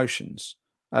Pacquiao Promotions,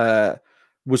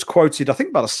 was quoted, I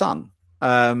think, by the Sun,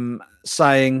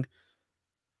 saying,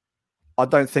 I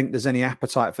don't think there's any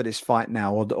appetite for this fight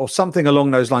now, or something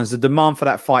along those lines. The demand for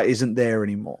that fight isn't there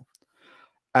anymore.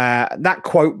 That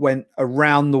quote went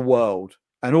around the world,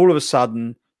 and all of a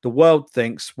sudden, the world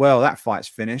thinks, well, that fight's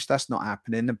finished. That's not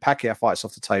happening. And Pacquiao fight's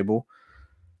off the table.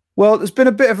 Well, there's been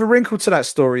a bit of a wrinkle to that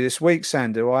story this week,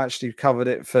 Sandu. I actually covered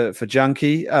it for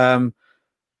Junkie.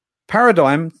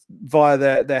 Paradigm, via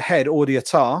their head, Audi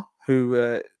Attar,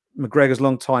 who McGregor's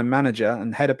longtime manager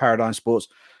and head of Paradigm Sports,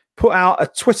 put out a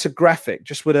Twitter graphic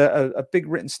just with a big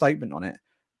written statement on it.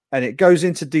 And it goes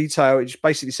into detail. It just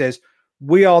basically says,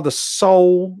 we are the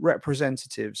sole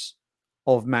representatives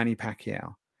of Manny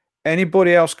Pacquiao.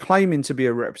 Anybody else claiming to be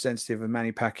a representative of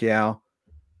Manny Pacquiao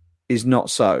is not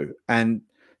so. And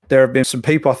there have been some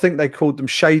people, I think they called them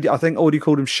shady. I think Audi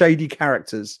called them shady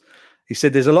characters. He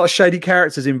said there's a lot of shady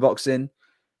characters in boxing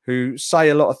who say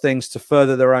a lot of things to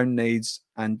further their own needs,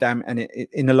 and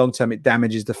in the long term, it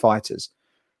damages the fighters.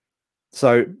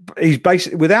 So he's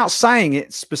basically, without saying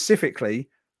it specifically,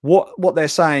 what they're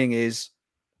saying is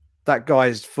that guy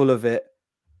is full of it.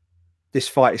 This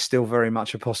fight is still very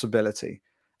much a possibility.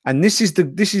 And this is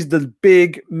the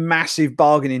big, massive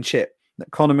bargaining chip that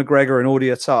Conor McGregor and Audi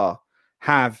Attar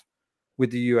have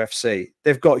with the UFC.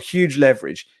 They've got huge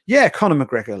leverage. Yeah, Conor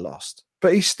McGregor lost,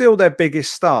 but he's still their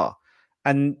biggest star.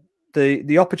 And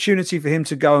the opportunity for him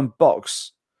to go and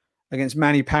box against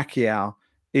Manny Pacquiao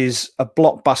is a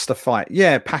blockbuster fight.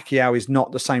 Yeah, Pacquiao is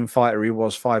not the same fighter he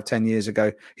was 5-10 years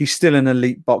ago. He's still an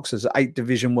elite boxer, an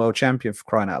 8-division world champion, for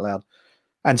crying out loud,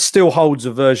 and still holds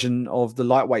a version of the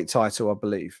lightweight title, I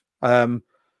believe. And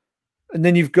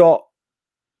then you've got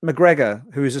McGregor,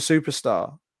 who is a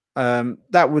superstar.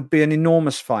 That would be an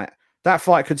enormous fight. That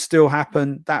fight could still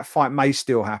happen. That fight may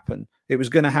still happen. It was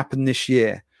going to happen this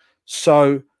year.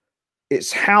 So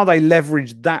it's how they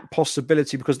leverage that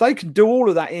possibility, because they can do all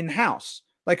of that in-house.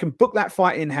 They can book that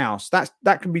fight in-house.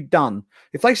 That can be done.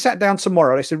 If they sat down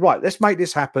tomorrow, they said, right, let's make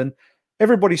this happen.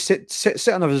 Everybody sit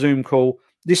on a Zoom call.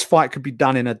 This fight could be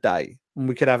done in a day, and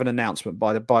we could have an announcement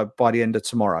by the end of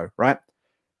tomorrow, right?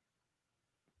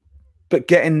 But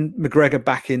getting McGregor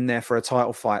back in there for a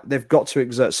title fight, they've got to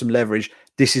exert some leverage.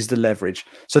 This is the leverage.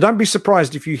 So don't be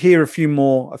surprised if you hear a few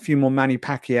more Manny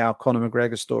Pacquiao, Conor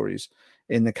McGregor stories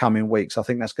in the coming weeks. I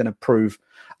think that's going to prove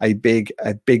a big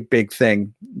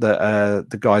thing that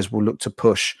the guys will look to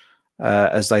push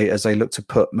as they look to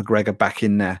put McGregor back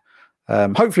in there.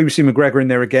 Hopefully we see McGregor in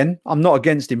there again. I'm not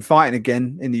against him fighting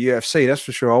again in the UFC, that's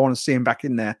for sure. I want to see him back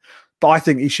in there. But I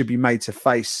think he should be made to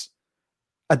face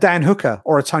a Dan Hooker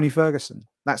or a Tony Ferguson.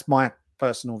 That's my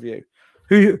personal view.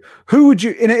 Who would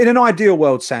you, in an ideal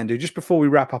world, Sandu, just before we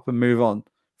wrap up and move on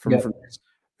from this,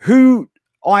 who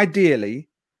ideally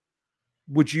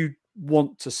would you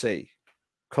want to see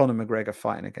Conor McGregor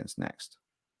fighting against next?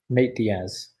 Nate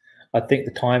Diaz. I think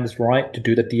the time is right to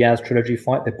do the Diaz trilogy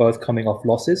fight. They're both coming off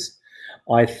losses.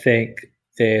 I think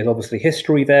there's obviously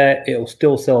history there. It'll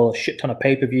still sell a shit ton of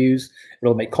pay-per-views.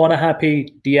 It'll make Conor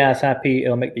happy, Diaz happy.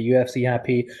 It'll make the UFC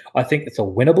happy. I think it's a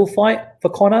winnable fight for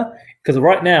Conor, because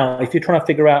right now, if you're trying to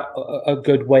figure out a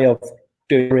good way of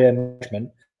doing career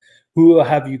management, who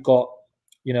have you got,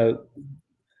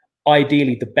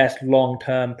 ideally the best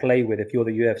long-term play with if you're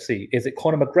the UFC? Is it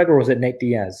Conor McGregor or is it Nate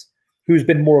Diaz? Who's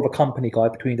been more of a company guy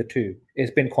between the two?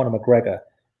 It's been Conor McGregor,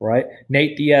 right?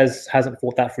 Nate Diaz hasn't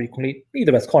fought that frequently.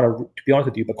 Neither has Conor, to be honest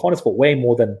with you, but Conor's fought way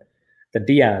more than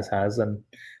Diaz has. And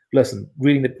listen,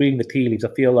 reading the tea leaves,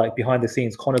 I feel like behind the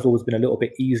scenes, Conor's always been a little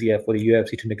bit easier for the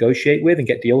UFC to negotiate with and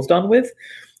get deals done with.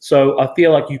 So I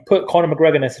feel like you put Conor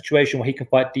McGregor in a situation where he can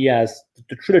fight Diaz,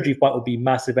 the trilogy fight would be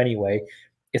massive anyway.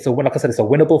 It's like I said, it's a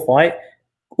winnable fight.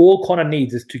 All Conor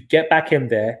needs is to get back in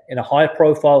there in a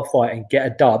high-profile fight and get a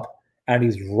dub, and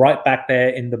he's right back there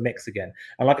in the mix again.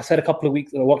 And like I said a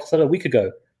week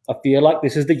ago, I feel like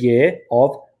this is the year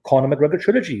of Conor McGregor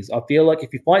trilogies. I feel like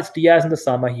if he fights Diaz in the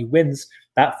summer, he wins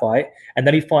that fight, and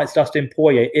then he fights Dustin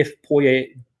Poirier if Poirier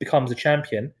becomes a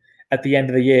champion at the end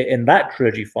of the year in that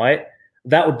trilogy fight.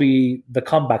 That would be the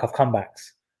comeback of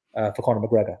comebacks for Conor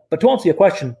McGregor. But to answer your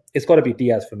question, it's got to be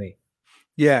Diaz for me.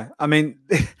 Yeah, I mean,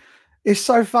 it's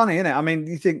so funny, isn't it? I mean,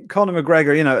 you think Conor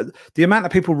McGregor, the amount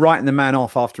of people writing the man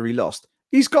off after he lost,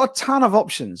 he's got a ton of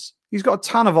options.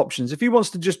 If he wants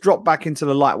to just drop back into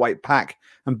the lightweight pack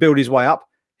and build his way up,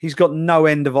 he's got no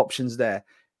end of options there.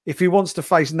 If he wants to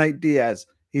face Nate Diaz,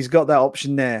 he's got that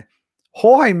option there.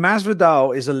 Jorge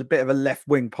Masvidal is a bit of a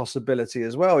left-wing possibility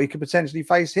as well. He could potentially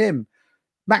face him.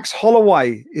 Max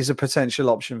Holloway is a potential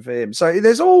option for him. So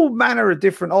there's all manner of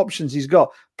different options he's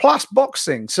got, plus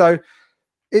boxing. So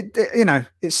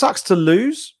it sucks to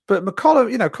lose, but Conor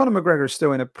McGregor is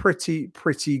still in a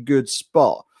pretty good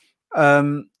spot.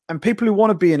 And people who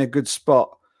want to be in a good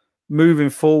spot moving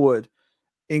forward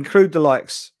include the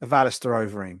likes of Alistair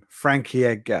Overeem, Frankie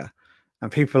Edgar,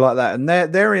 and people like that. And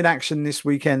they're in action this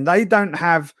weekend. They don't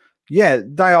have,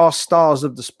 they are stars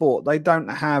of the sport. They don't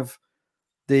have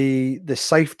the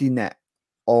safety net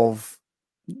of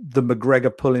the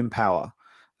McGregor pulling power.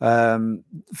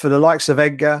 For the likes of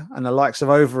Edgar and the likes of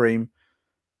Overeem,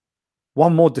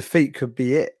 one more defeat could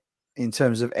be it in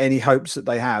terms of any hopes that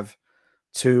they have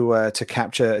to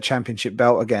capture a championship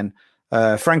belt again.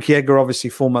 Frankie Edgar, obviously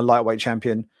former lightweight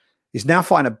champion, is now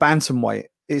fighting at bantamweight.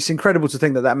 It's incredible to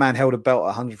think that man held a belt at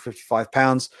 155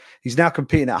 pounds. He's now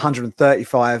competing at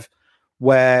 135,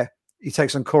 where he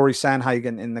takes on Corey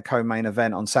Sandhagen in the co-main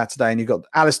event on Saturday, and you've got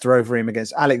Alistair Overeem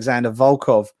against Alexander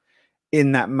Volkov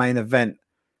in that main event.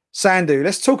 Sandu,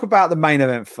 let's talk about the main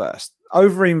event first.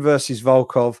 Overeem versus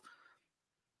Volkov.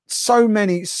 So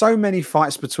many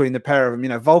fights between the pair of them.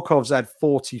 Volkov's had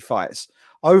 40 fights.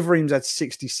 Overeem's had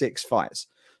 66 fights.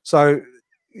 So,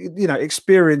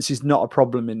 experience is not a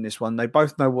problem in this one. They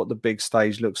both know what the big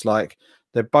stage looks like.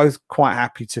 They're both quite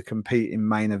happy to compete in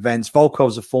main events.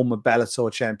 Volkov's a former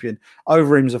Bellator champion.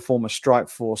 Overeem's a former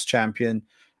Strikeforce champion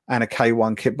and a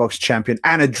K1 kickbox champion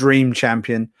and a Dream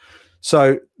champion.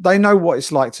 So they know what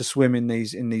it's like to swim in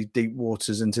these deep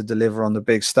waters and to deliver on the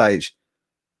big stage.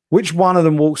 Which one of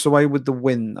them walks away with the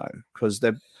win, though? Because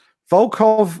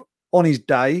Volkov on his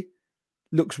day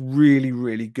looks really,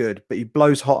 really good, but he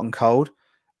blows hot and cold.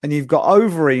 And you've got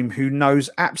Overeem, who knows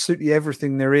absolutely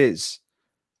everything there is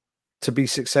to be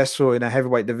successful in a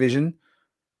heavyweight division.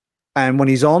 And when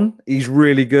he's on, he's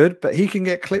really good, but he can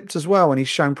get clipped as well. And he's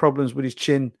shown problems with his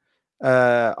chin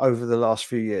over the last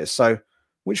few years. So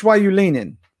which way are you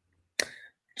leaning?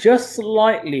 Just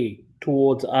slightly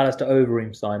towards Alistair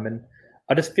Overeem, Simon.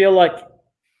 I just feel like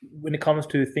when it comes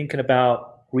to thinking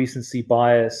about recency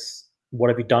bias, what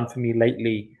have you done for me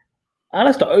lately?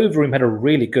 Alistair Overeem had a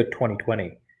really good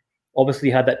 2020.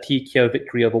 Obviously had that TKO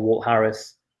victory over Walt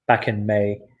Harris back in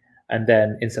May. And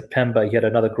then in September, he had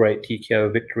another great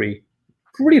TKO victory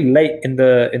pretty late in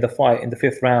the fight, in the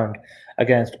 5th round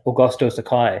against Augusto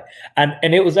Sakai.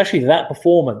 And it was actually that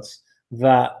performance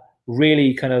that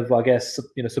really kind of, I guess,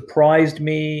 surprised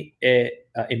me. It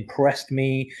impressed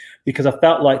me because I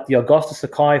felt like the Augusto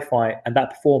Sakai fight and that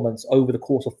performance over the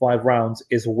course of 5 rounds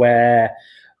is where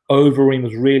Overeem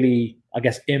was really, I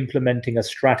guess, implementing a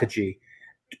strategy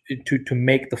to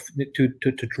make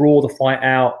to draw the fight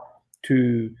out,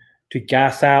 to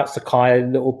gas out Sakai a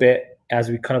little bit as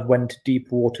we kind of went into deep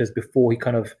waters before he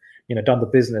kind of done the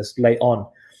business late on.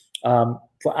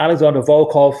 For Alexander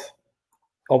Volkov,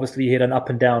 obviously he had an up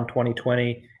and down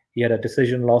 2020. He had a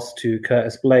decision loss to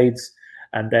Curtis Blades,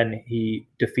 and then he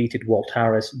defeated Walt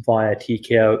Harris via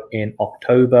TKO in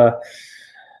October.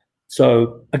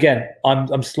 So again,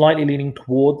 I'm slightly leaning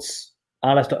towards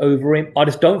Alistair Overeem. I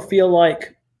just don't feel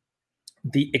like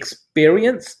the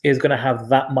experience is going to have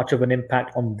that much of an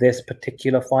impact on this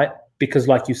particular fight because,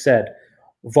 like you said,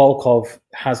 Volkov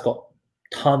has got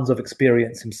tons of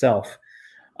experience himself.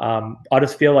 I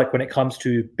just feel like when it comes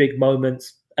to big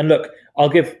moments, and look, I'll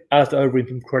give Alistair Overeem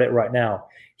some credit right now.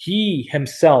 He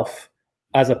himself,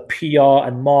 as a PR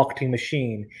and marketing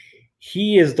machine,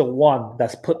 he is the one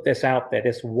that's put this out there,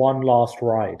 this one last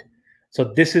ride. So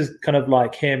this is kind of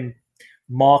like him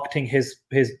marketing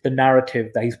the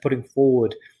narrative that he's putting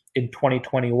forward in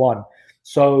 2021.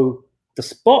 So the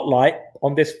spotlight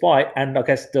on this fight, and I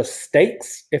guess the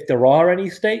stakes, if there are any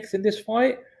stakes in this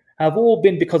fight, have all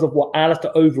been because of what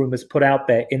Alistair Overeem has put out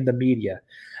there in the media.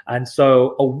 And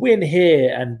so a win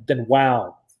here, and then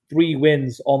wow, 3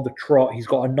 wins on the trot. He's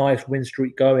got a nice win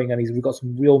streak going, and we've got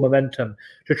some real momentum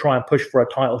to try and push for a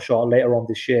title shot later on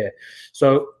this year.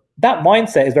 So that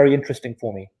mindset is very interesting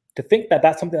for me. To think that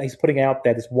that's something that he's putting out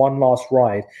there, this one last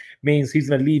ride, means he's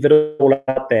going to leave it all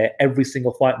out there every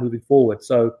single fight moving forward.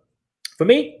 So for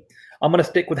me, I'm going to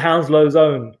stick with Hounslow's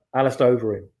own Alistair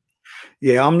Overeem.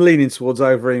 Yeah, I'm leaning towards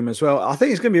Overeem as well. I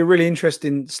think it's going to be a really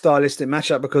interesting stylistic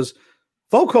matchup because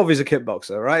Volkov is a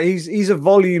kickboxer, right? He's a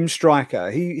volume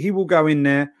striker. He will go in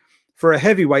there for a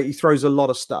heavyweight. He throws a lot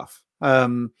of stuff.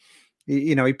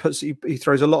 He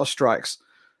throws a lot of strikes.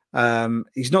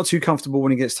 He's not too comfortable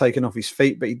when he gets taken off his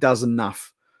feet, but he does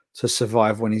enough to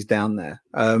survive when he's down there.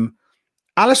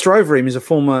 Alistair Overeem is a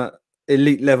former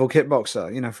elite level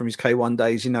kickboxer, from his K1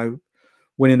 days,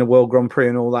 winning the World Grand Prix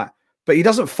and all that. But he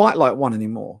doesn't fight like one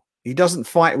anymore. He doesn't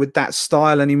fight with that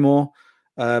style anymore.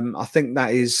 I think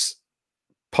that is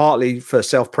partly for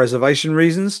self-preservation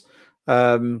reasons.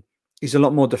 He's a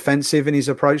lot more defensive in his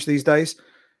approach these days.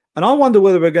 And I wonder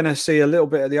whether we're going to see a little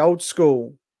bit of the old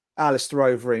school Alistair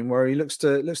Overeem, where he looks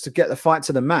to get the fight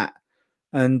to the mat.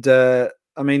 And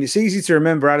I mean, it's easy to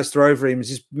remember Alistair Overeem as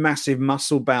this massive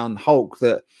muscle-bound Hulk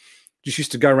that just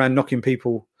used to go around knocking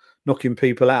people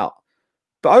out.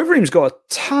 But Overeem's got a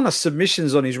ton of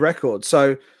submissions on his record,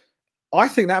 so I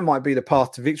think that might be the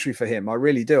path to victory for him. I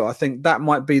really do. I think that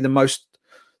might be the most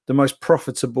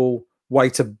profitable way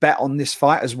to bet on this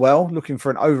fight as well, looking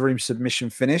for an Overeem submission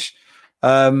finish.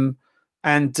 And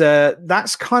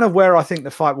that's kind of where I think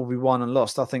the fight will be won and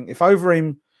lost. I think if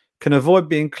Overeem can avoid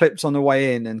being clipped on the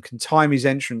way in and can time his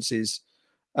entries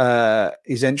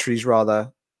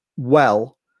rather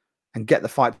well and get the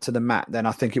fight to the mat, then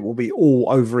I think it will be all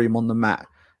Overeem on the mat.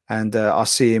 And I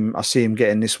see him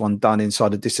getting this one done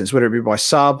inside the distance, whether it be by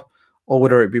sub or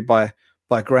whether it be by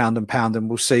ground and pound. And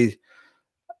we'll see,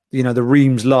 the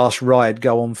Ream's last ride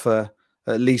go on for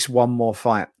at least one more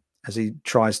fight as he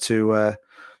tries to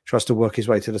work his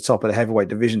way to the top of the heavyweight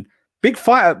division. Big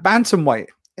fight at bantamweight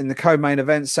in the co-main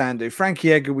event, Sandu.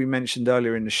 Frankie Edgar, we mentioned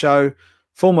earlier in the show,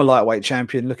 former lightweight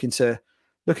champion, looking to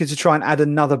try and add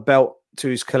another belt to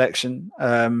his collection.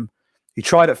 He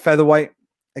tried at featherweight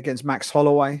against Max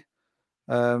Holloway.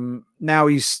 Now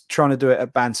he's trying to do it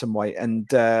at bantamweight and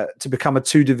to become a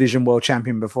 2-division world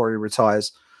champion before he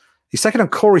retires. He's taken on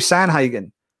Corey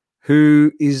Sandhagen,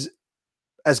 who is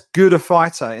as good a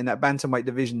fighter in that bantamweight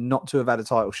division not to have had a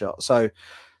title shot. So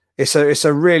it's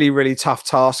a really, really tough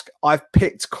task. I've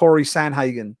picked Corey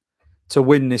Sandhagen to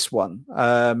win this one.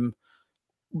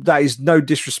 That is no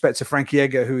disrespect to Frankie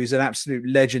Edgar, who is an absolute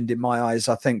legend in my eyes.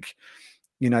 I think,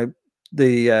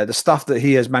 the stuff that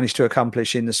he has managed to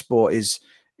accomplish in the sport is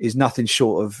nothing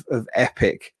short of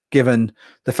epic, given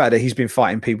the fact that he's been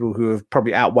fighting people who have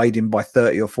probably outweighed him by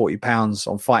 30 or 40 pounds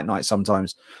on fight night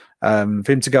sometimes.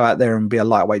 For him to go out there and be a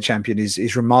lightweight champion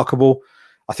is remarkable.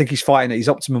 I think he's fighting at his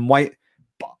optimum weight,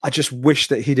 but I just wish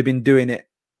that he'd have been doing it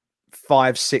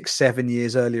 5, 6, 7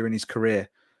 years earlier in his career.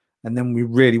 And then we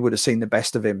really would have seen the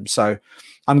best of him. So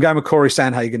I'm going with Corey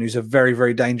Sandhagen, who's a very,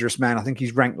 very dangerous man. I think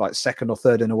he's ranked like 2nd or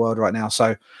 3rd in the world right now.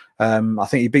 So I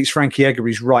think he beats Frankie Edgar.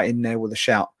 He's right in there with a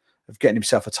shout of getting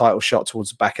himself a title shot towards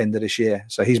the back end of this year.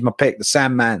 So he's my pick, the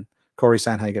Sandman, Corey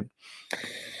Sandhagen.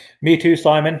 Me too,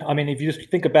 Simon. I mean, if you just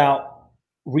think about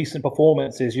recent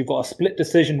performances, you've got a split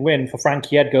decision win for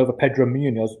Frankie Edgar over Pedro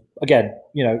Munoz. Again,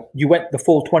 you went the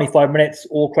full 25 minutes,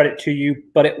 all credit to you,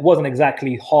 but it wasn't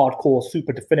exactly hardcore,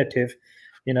 super definitive.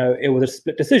 It was a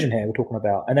split decision here we're talking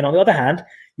about. And then on the other hand,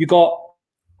 you got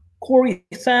Corey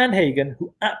Sandhagen,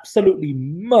 who absolutely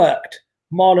murked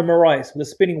Marlon Moraes with a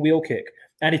spinning wheel kick.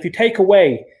 And if you take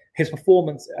away his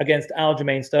performance against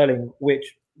Aljamain Sterling,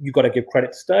 which you got to give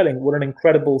credit to Sterling, what an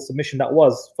incredible submission that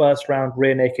was, first round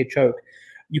rear naked choke.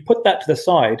 You put that to the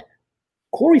side,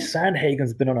 Corey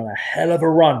Sandhagen's been on a hell of a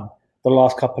run the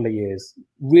last couple of years.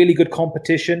 Really good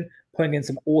competition, putting in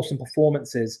some awesome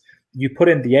performances. You put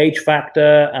in the age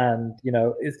factor, and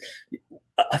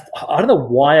I don't know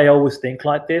why I always think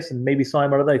like this, and maybe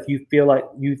Simon, I don't know if you feel like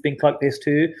you think like this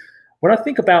too. When I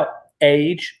think about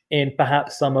age in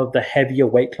perhaps some of the heavier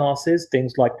weight classes,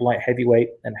 things like light heavyweight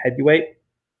and heavyweight,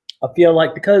 I feel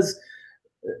like because,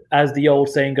 as the old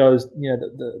saying goes,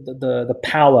 the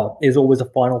power is always the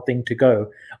final thing to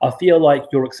go. I feel like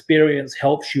your experience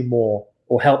helps you more,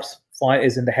 or helps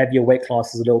fighters in the heavier weight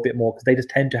classes a little bit more, because they just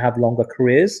tend to have longer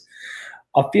careers.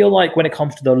 I feel like when it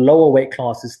comes to the lower weight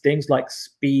classes, things like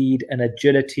speed and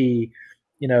agility,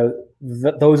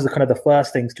 those are kind of the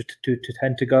first things to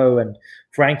tend to go. And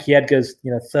Frankie Edgar's,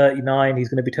 39. He's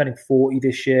going to be turning 40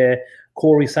 this year.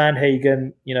 Corey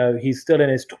Sandhagen, he's still in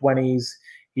his 20s.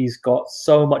 He's got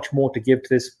so much more to give to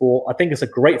this sport. I think it's a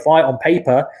great fight on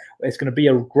paper. It's going to be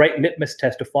a great litmus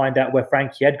test to find out where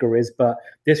Frankie Edgar is, but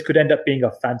this could end up being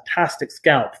a fantastic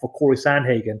scalp for Corey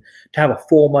Sandhagen to have a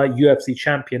former UFC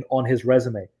champion on his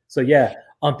resume. So yeah,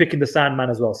 I'm picking the Sandman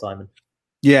as well, Simon.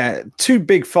 Yeah, 2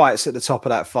 big fights at the top of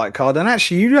that fight card. And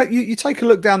actually, you take a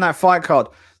look down that fight card,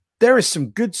 there is some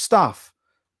good stuff.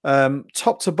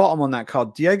 Top to bottom on that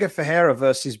card. Diego Ferreira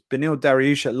versus Beneil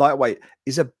Dariush at lightweight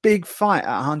is a big fight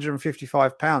at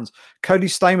 155 pounds. Cody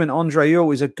Stamen, Andre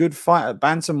Ewell is a good fight at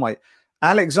bantamweight.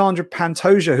 Alexandra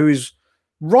Pantoja, who is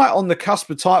right on the cusp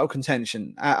of title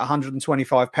contention at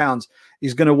 125 pounds,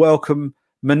 is going to welcome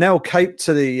Manel Cape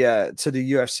to the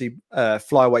UFC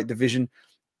flyweight division.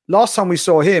 Last time we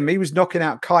saw him, he was knocking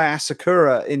out Kai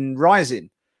Asakura in Rising.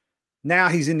 Now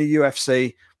he's in the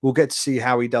UFC. We'll get to see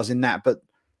how he does in that. But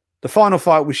the final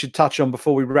fight we should touch on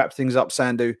before we wrap things up,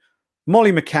 Sandu,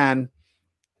 Molly McCann,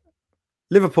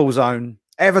 Liverpool's own,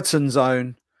 Everton's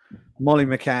own, Molly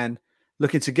McCann,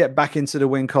 looking to get back into the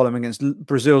win column against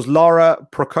Brazil's Lara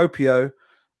Procopio,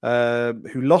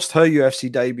 who lost her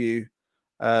UFC debut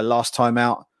last time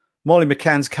out. Molly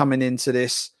McCann's coming into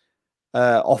this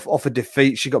off a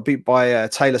defeat. She got beat by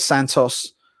Taylor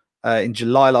Santos in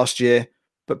July last year.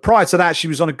 But prior to that, she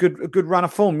was on a good run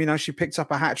of form. You know, she picked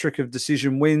up a hat trick of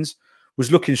decision wins,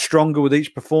 was looking stronger with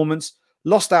each performance.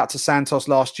 Lost out to Santos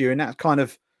last year, and that kind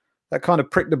of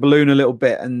pricked the balloon a little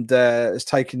bit and has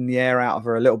taken the air out of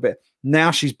her a little bit.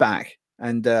 Now she's back,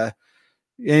 and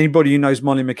anybody who knows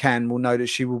Molly McCann will know that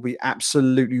she will be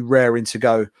absolutely raring to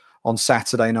go on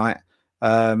Saturday night.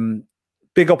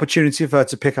 Big opportunity for her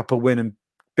to pick up a win and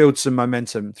build some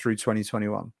momentum through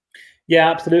 2021. Yeah,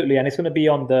 absolutely. And it's going to be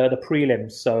on the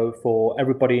prelims. So for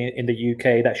everybody in the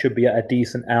UK, that should be at a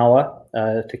decent hour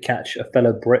to catch a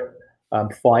fellow Brit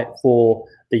fight for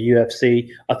the UFC.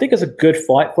 I think it's a good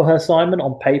fight for her, Simon,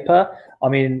 on paper. I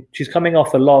mean, she's coming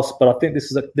off a loss, but I think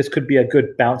this could be a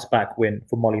good bounce back win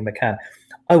for Molly McCann.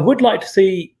 I would like to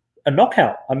see a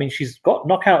knockout. I mean, she's got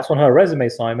knockouts on her resume,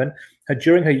 Simon.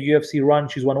 During her UFC run,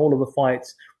 she's won all of the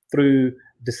fights through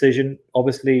decision.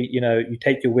 Obviously, you know, you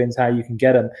take your wins how you can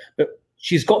get them, but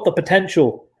she's got the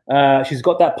potential. She's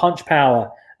got that punch power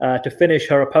to finish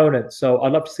her opponent. So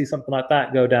I'd love to see something like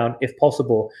that go down if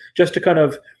possible, just to kind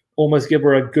of almost give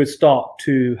her a good start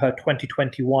to her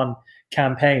 2021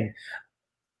 campaign.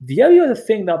 The only other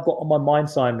thing that I've got on my mind,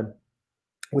 Simon,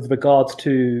 with regards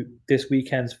to this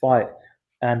weekend's fight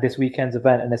and this weekend's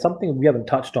event, and there's something we haven't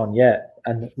touched on yet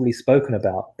and really spoken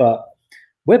about, but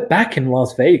we're back in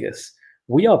Las Vegas.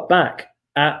 We are back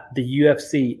at the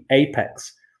UFC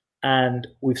Apex. And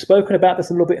we've spoken about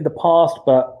this a little bit in the past,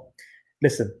 but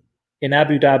listen, in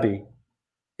Abu Dhabi,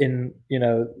 in, you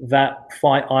know, that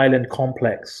Fight Island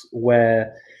complex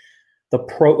where the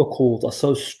protocols are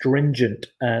so stringent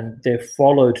and they're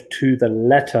followed to the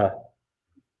letter,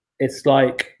 it's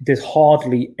like there's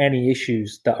hardly any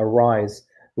issues that arise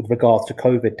with regards to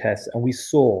COVID tests. And we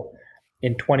saw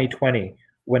in 2020,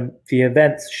 when the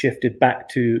events shifted back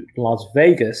to Las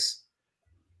Vegas,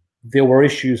 there were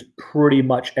issues pretty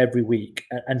much every week.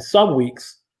 And some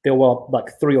weeks, there were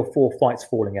like 3 or 4 fights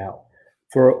falling out.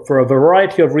 For a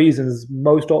variety of reasons,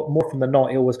 more often than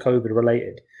not, it was COVID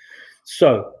related.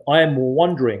 So I am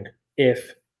wondering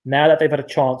if now that they've had a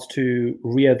chance to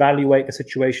reevaluate the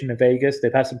situation in Vegas,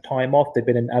 they've had some time off, they've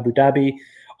been in Abu Dhabi,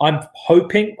 I'm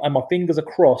hoping, and my fingers are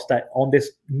crossed, that on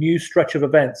this new stretch of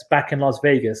events back in Las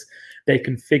Vegas, they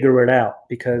can figure it out.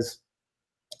 Because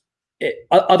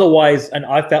otherwise, and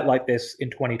I felt like this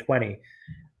in 2020,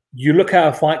 you look at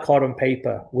a fight card on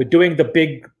paper, we're doing the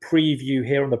big preview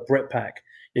here on the BritPack,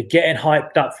 you're getting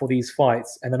hyped up for these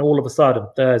fights, and then all of a sudden,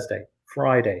 Thursday,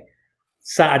 Friday,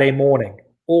 Saturday morning,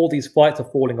 all these fights are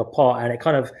falling apart, and it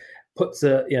kind of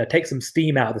takes some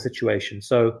steam out of the situation.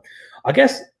 So I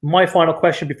guess my final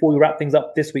question before we wrap things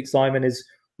up this week, Simon, is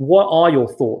what are your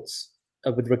thoughts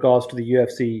with regards to the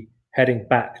UFC heading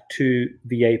back to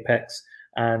the Apex?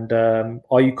 And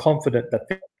are you confident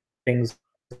that things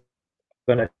are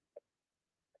going to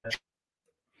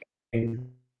change?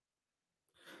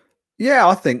 Yeah,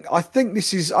 I think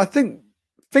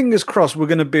fingers crossed we're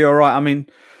going to be all right. I mean,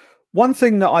 one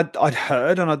thing that I'd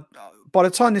heard, and by the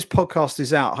time this podcast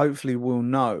is out, hopefully we'll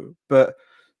know, but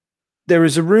there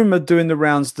is a rumor doing the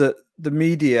rounds that the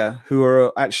media who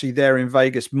are actually there in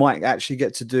Vegas might actually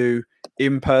get to do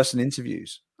in-person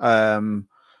interviews,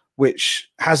 which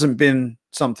hasn't been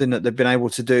something that they've been able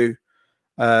to do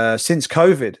since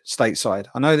COVID stateside.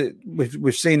 I know that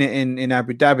we've seen it in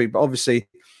Abu Dhabi, but obviously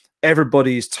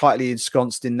everybody is tightly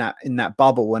ensconced in that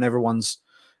bubble, and everyone's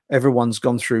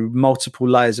gone through multiple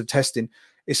layers of testing.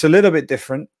 It's a little bit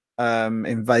different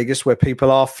in Vegas, where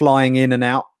people are flying in and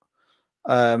out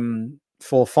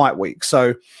for fight week.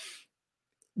 So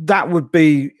that would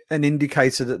be an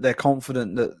indicator that they're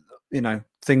confident that, you know,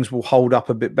 things will hold up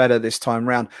a bit better this time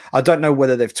round. I don't know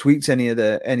whether they've tweaked any of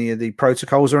the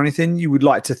protocols or anything. You would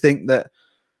like to think that,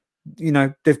 you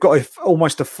know, they've got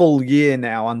almost a full year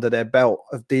now under their belt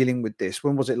of dealing with this.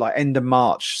 When was it? Like end of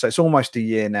March. So it's almost a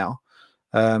year now.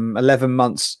 11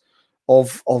 months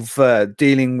of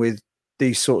dealing with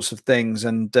these sorts of things.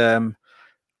 And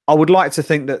I would like to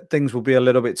think that things will be a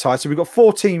little bit tighter. We've got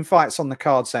 14 fights on the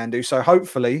card, Sandu. So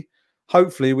hopefully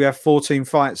we have 14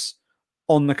 fights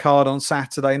on the card on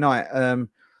Saturday night.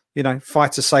 You know,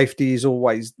 fighter safety is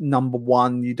always number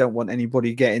one. You don't want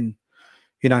anybody getting,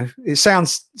 you know, it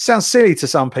sounds silly to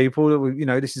some people. You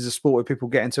know, this is a sport where people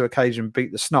get into a cage and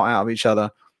beat the snot out of each other.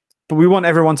 But we want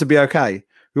everyone to be okay.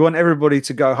 We want everybody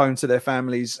to go home to their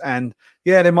families. And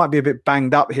yeah, they might be a bit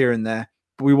banged up here and there,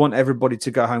 but we want everybody to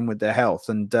go home with their health.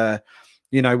 And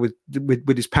you know, with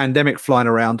this pandemic flying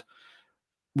around,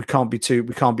 we can't be too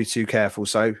careful.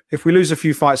 So if we lose a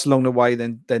few fights along the way,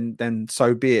 then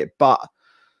so be it. But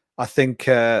I think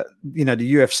you know,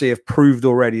 the UFC have proved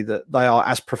already that they are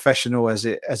as professional as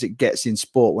it gets in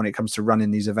sport when it comes to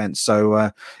running these events.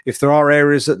 So if there are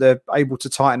areas that they're able to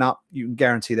tighten up, you can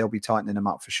guarantee they'll be tightening them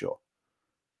up for sure.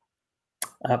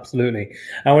 Absolutely.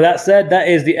 And with that said, that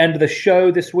is the end of the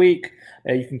show this week.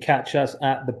 You can catch us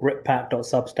at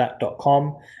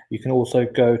thebritpack.substack.com. You can also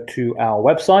go to our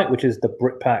website, which is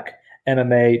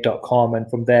thebritpackmma.com. And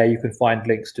from there, you can find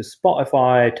links to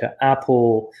Spotify, to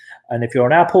Apple. And if you're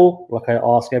on Apple, like I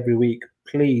ask every week,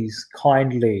 please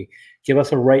kindly give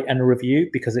us a rate and a review,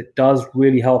 because it does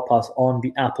really help us on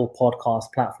the Apple podcast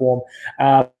platform.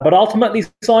 But ultimately,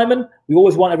 Simon, we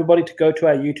always want everybody to go to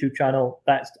our YouTube channel.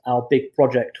 That's our big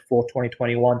project for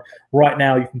 2021. Right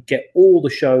now, you can get all the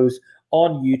shows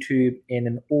on YouTube in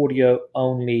an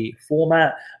audio-only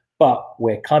format, but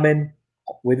we're coming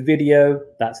with video.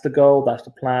 That's the goal. That's the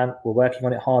plan. We're working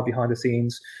on it hard behind the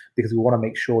scenes, because we want to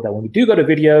make sure that when we do go to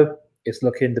video, it's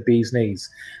looking the bee's knees.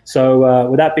 So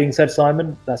with that being said,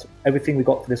 Simon, that's everything we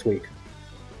got for this week.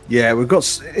 Yeah,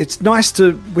 it's nice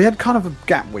we had kind of a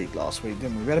gap week last week,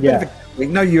 didn't we? We had a bit of a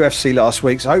week, no UFC last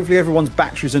week. So hopefully everyone's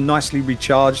batteries are nicely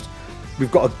recharged.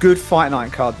 We've got a good fight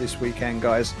night card this weekend,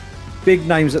 guys. Big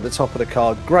names at the top of the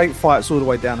card, great fights all the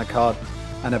way down the card,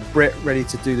 and a Brit ready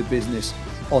to do the business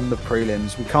on the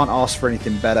prelims. We can't ask for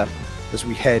anything better as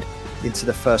we head into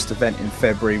the first event in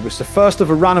February. It's the first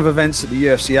of a run of events at the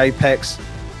UFC Apex.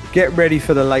 Get ready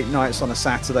for the late nights on a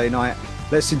Saturday night.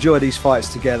 Let's enjoy these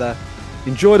fights together.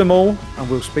 Enjoy them all, and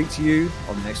we'll speak to you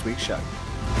on next week's show.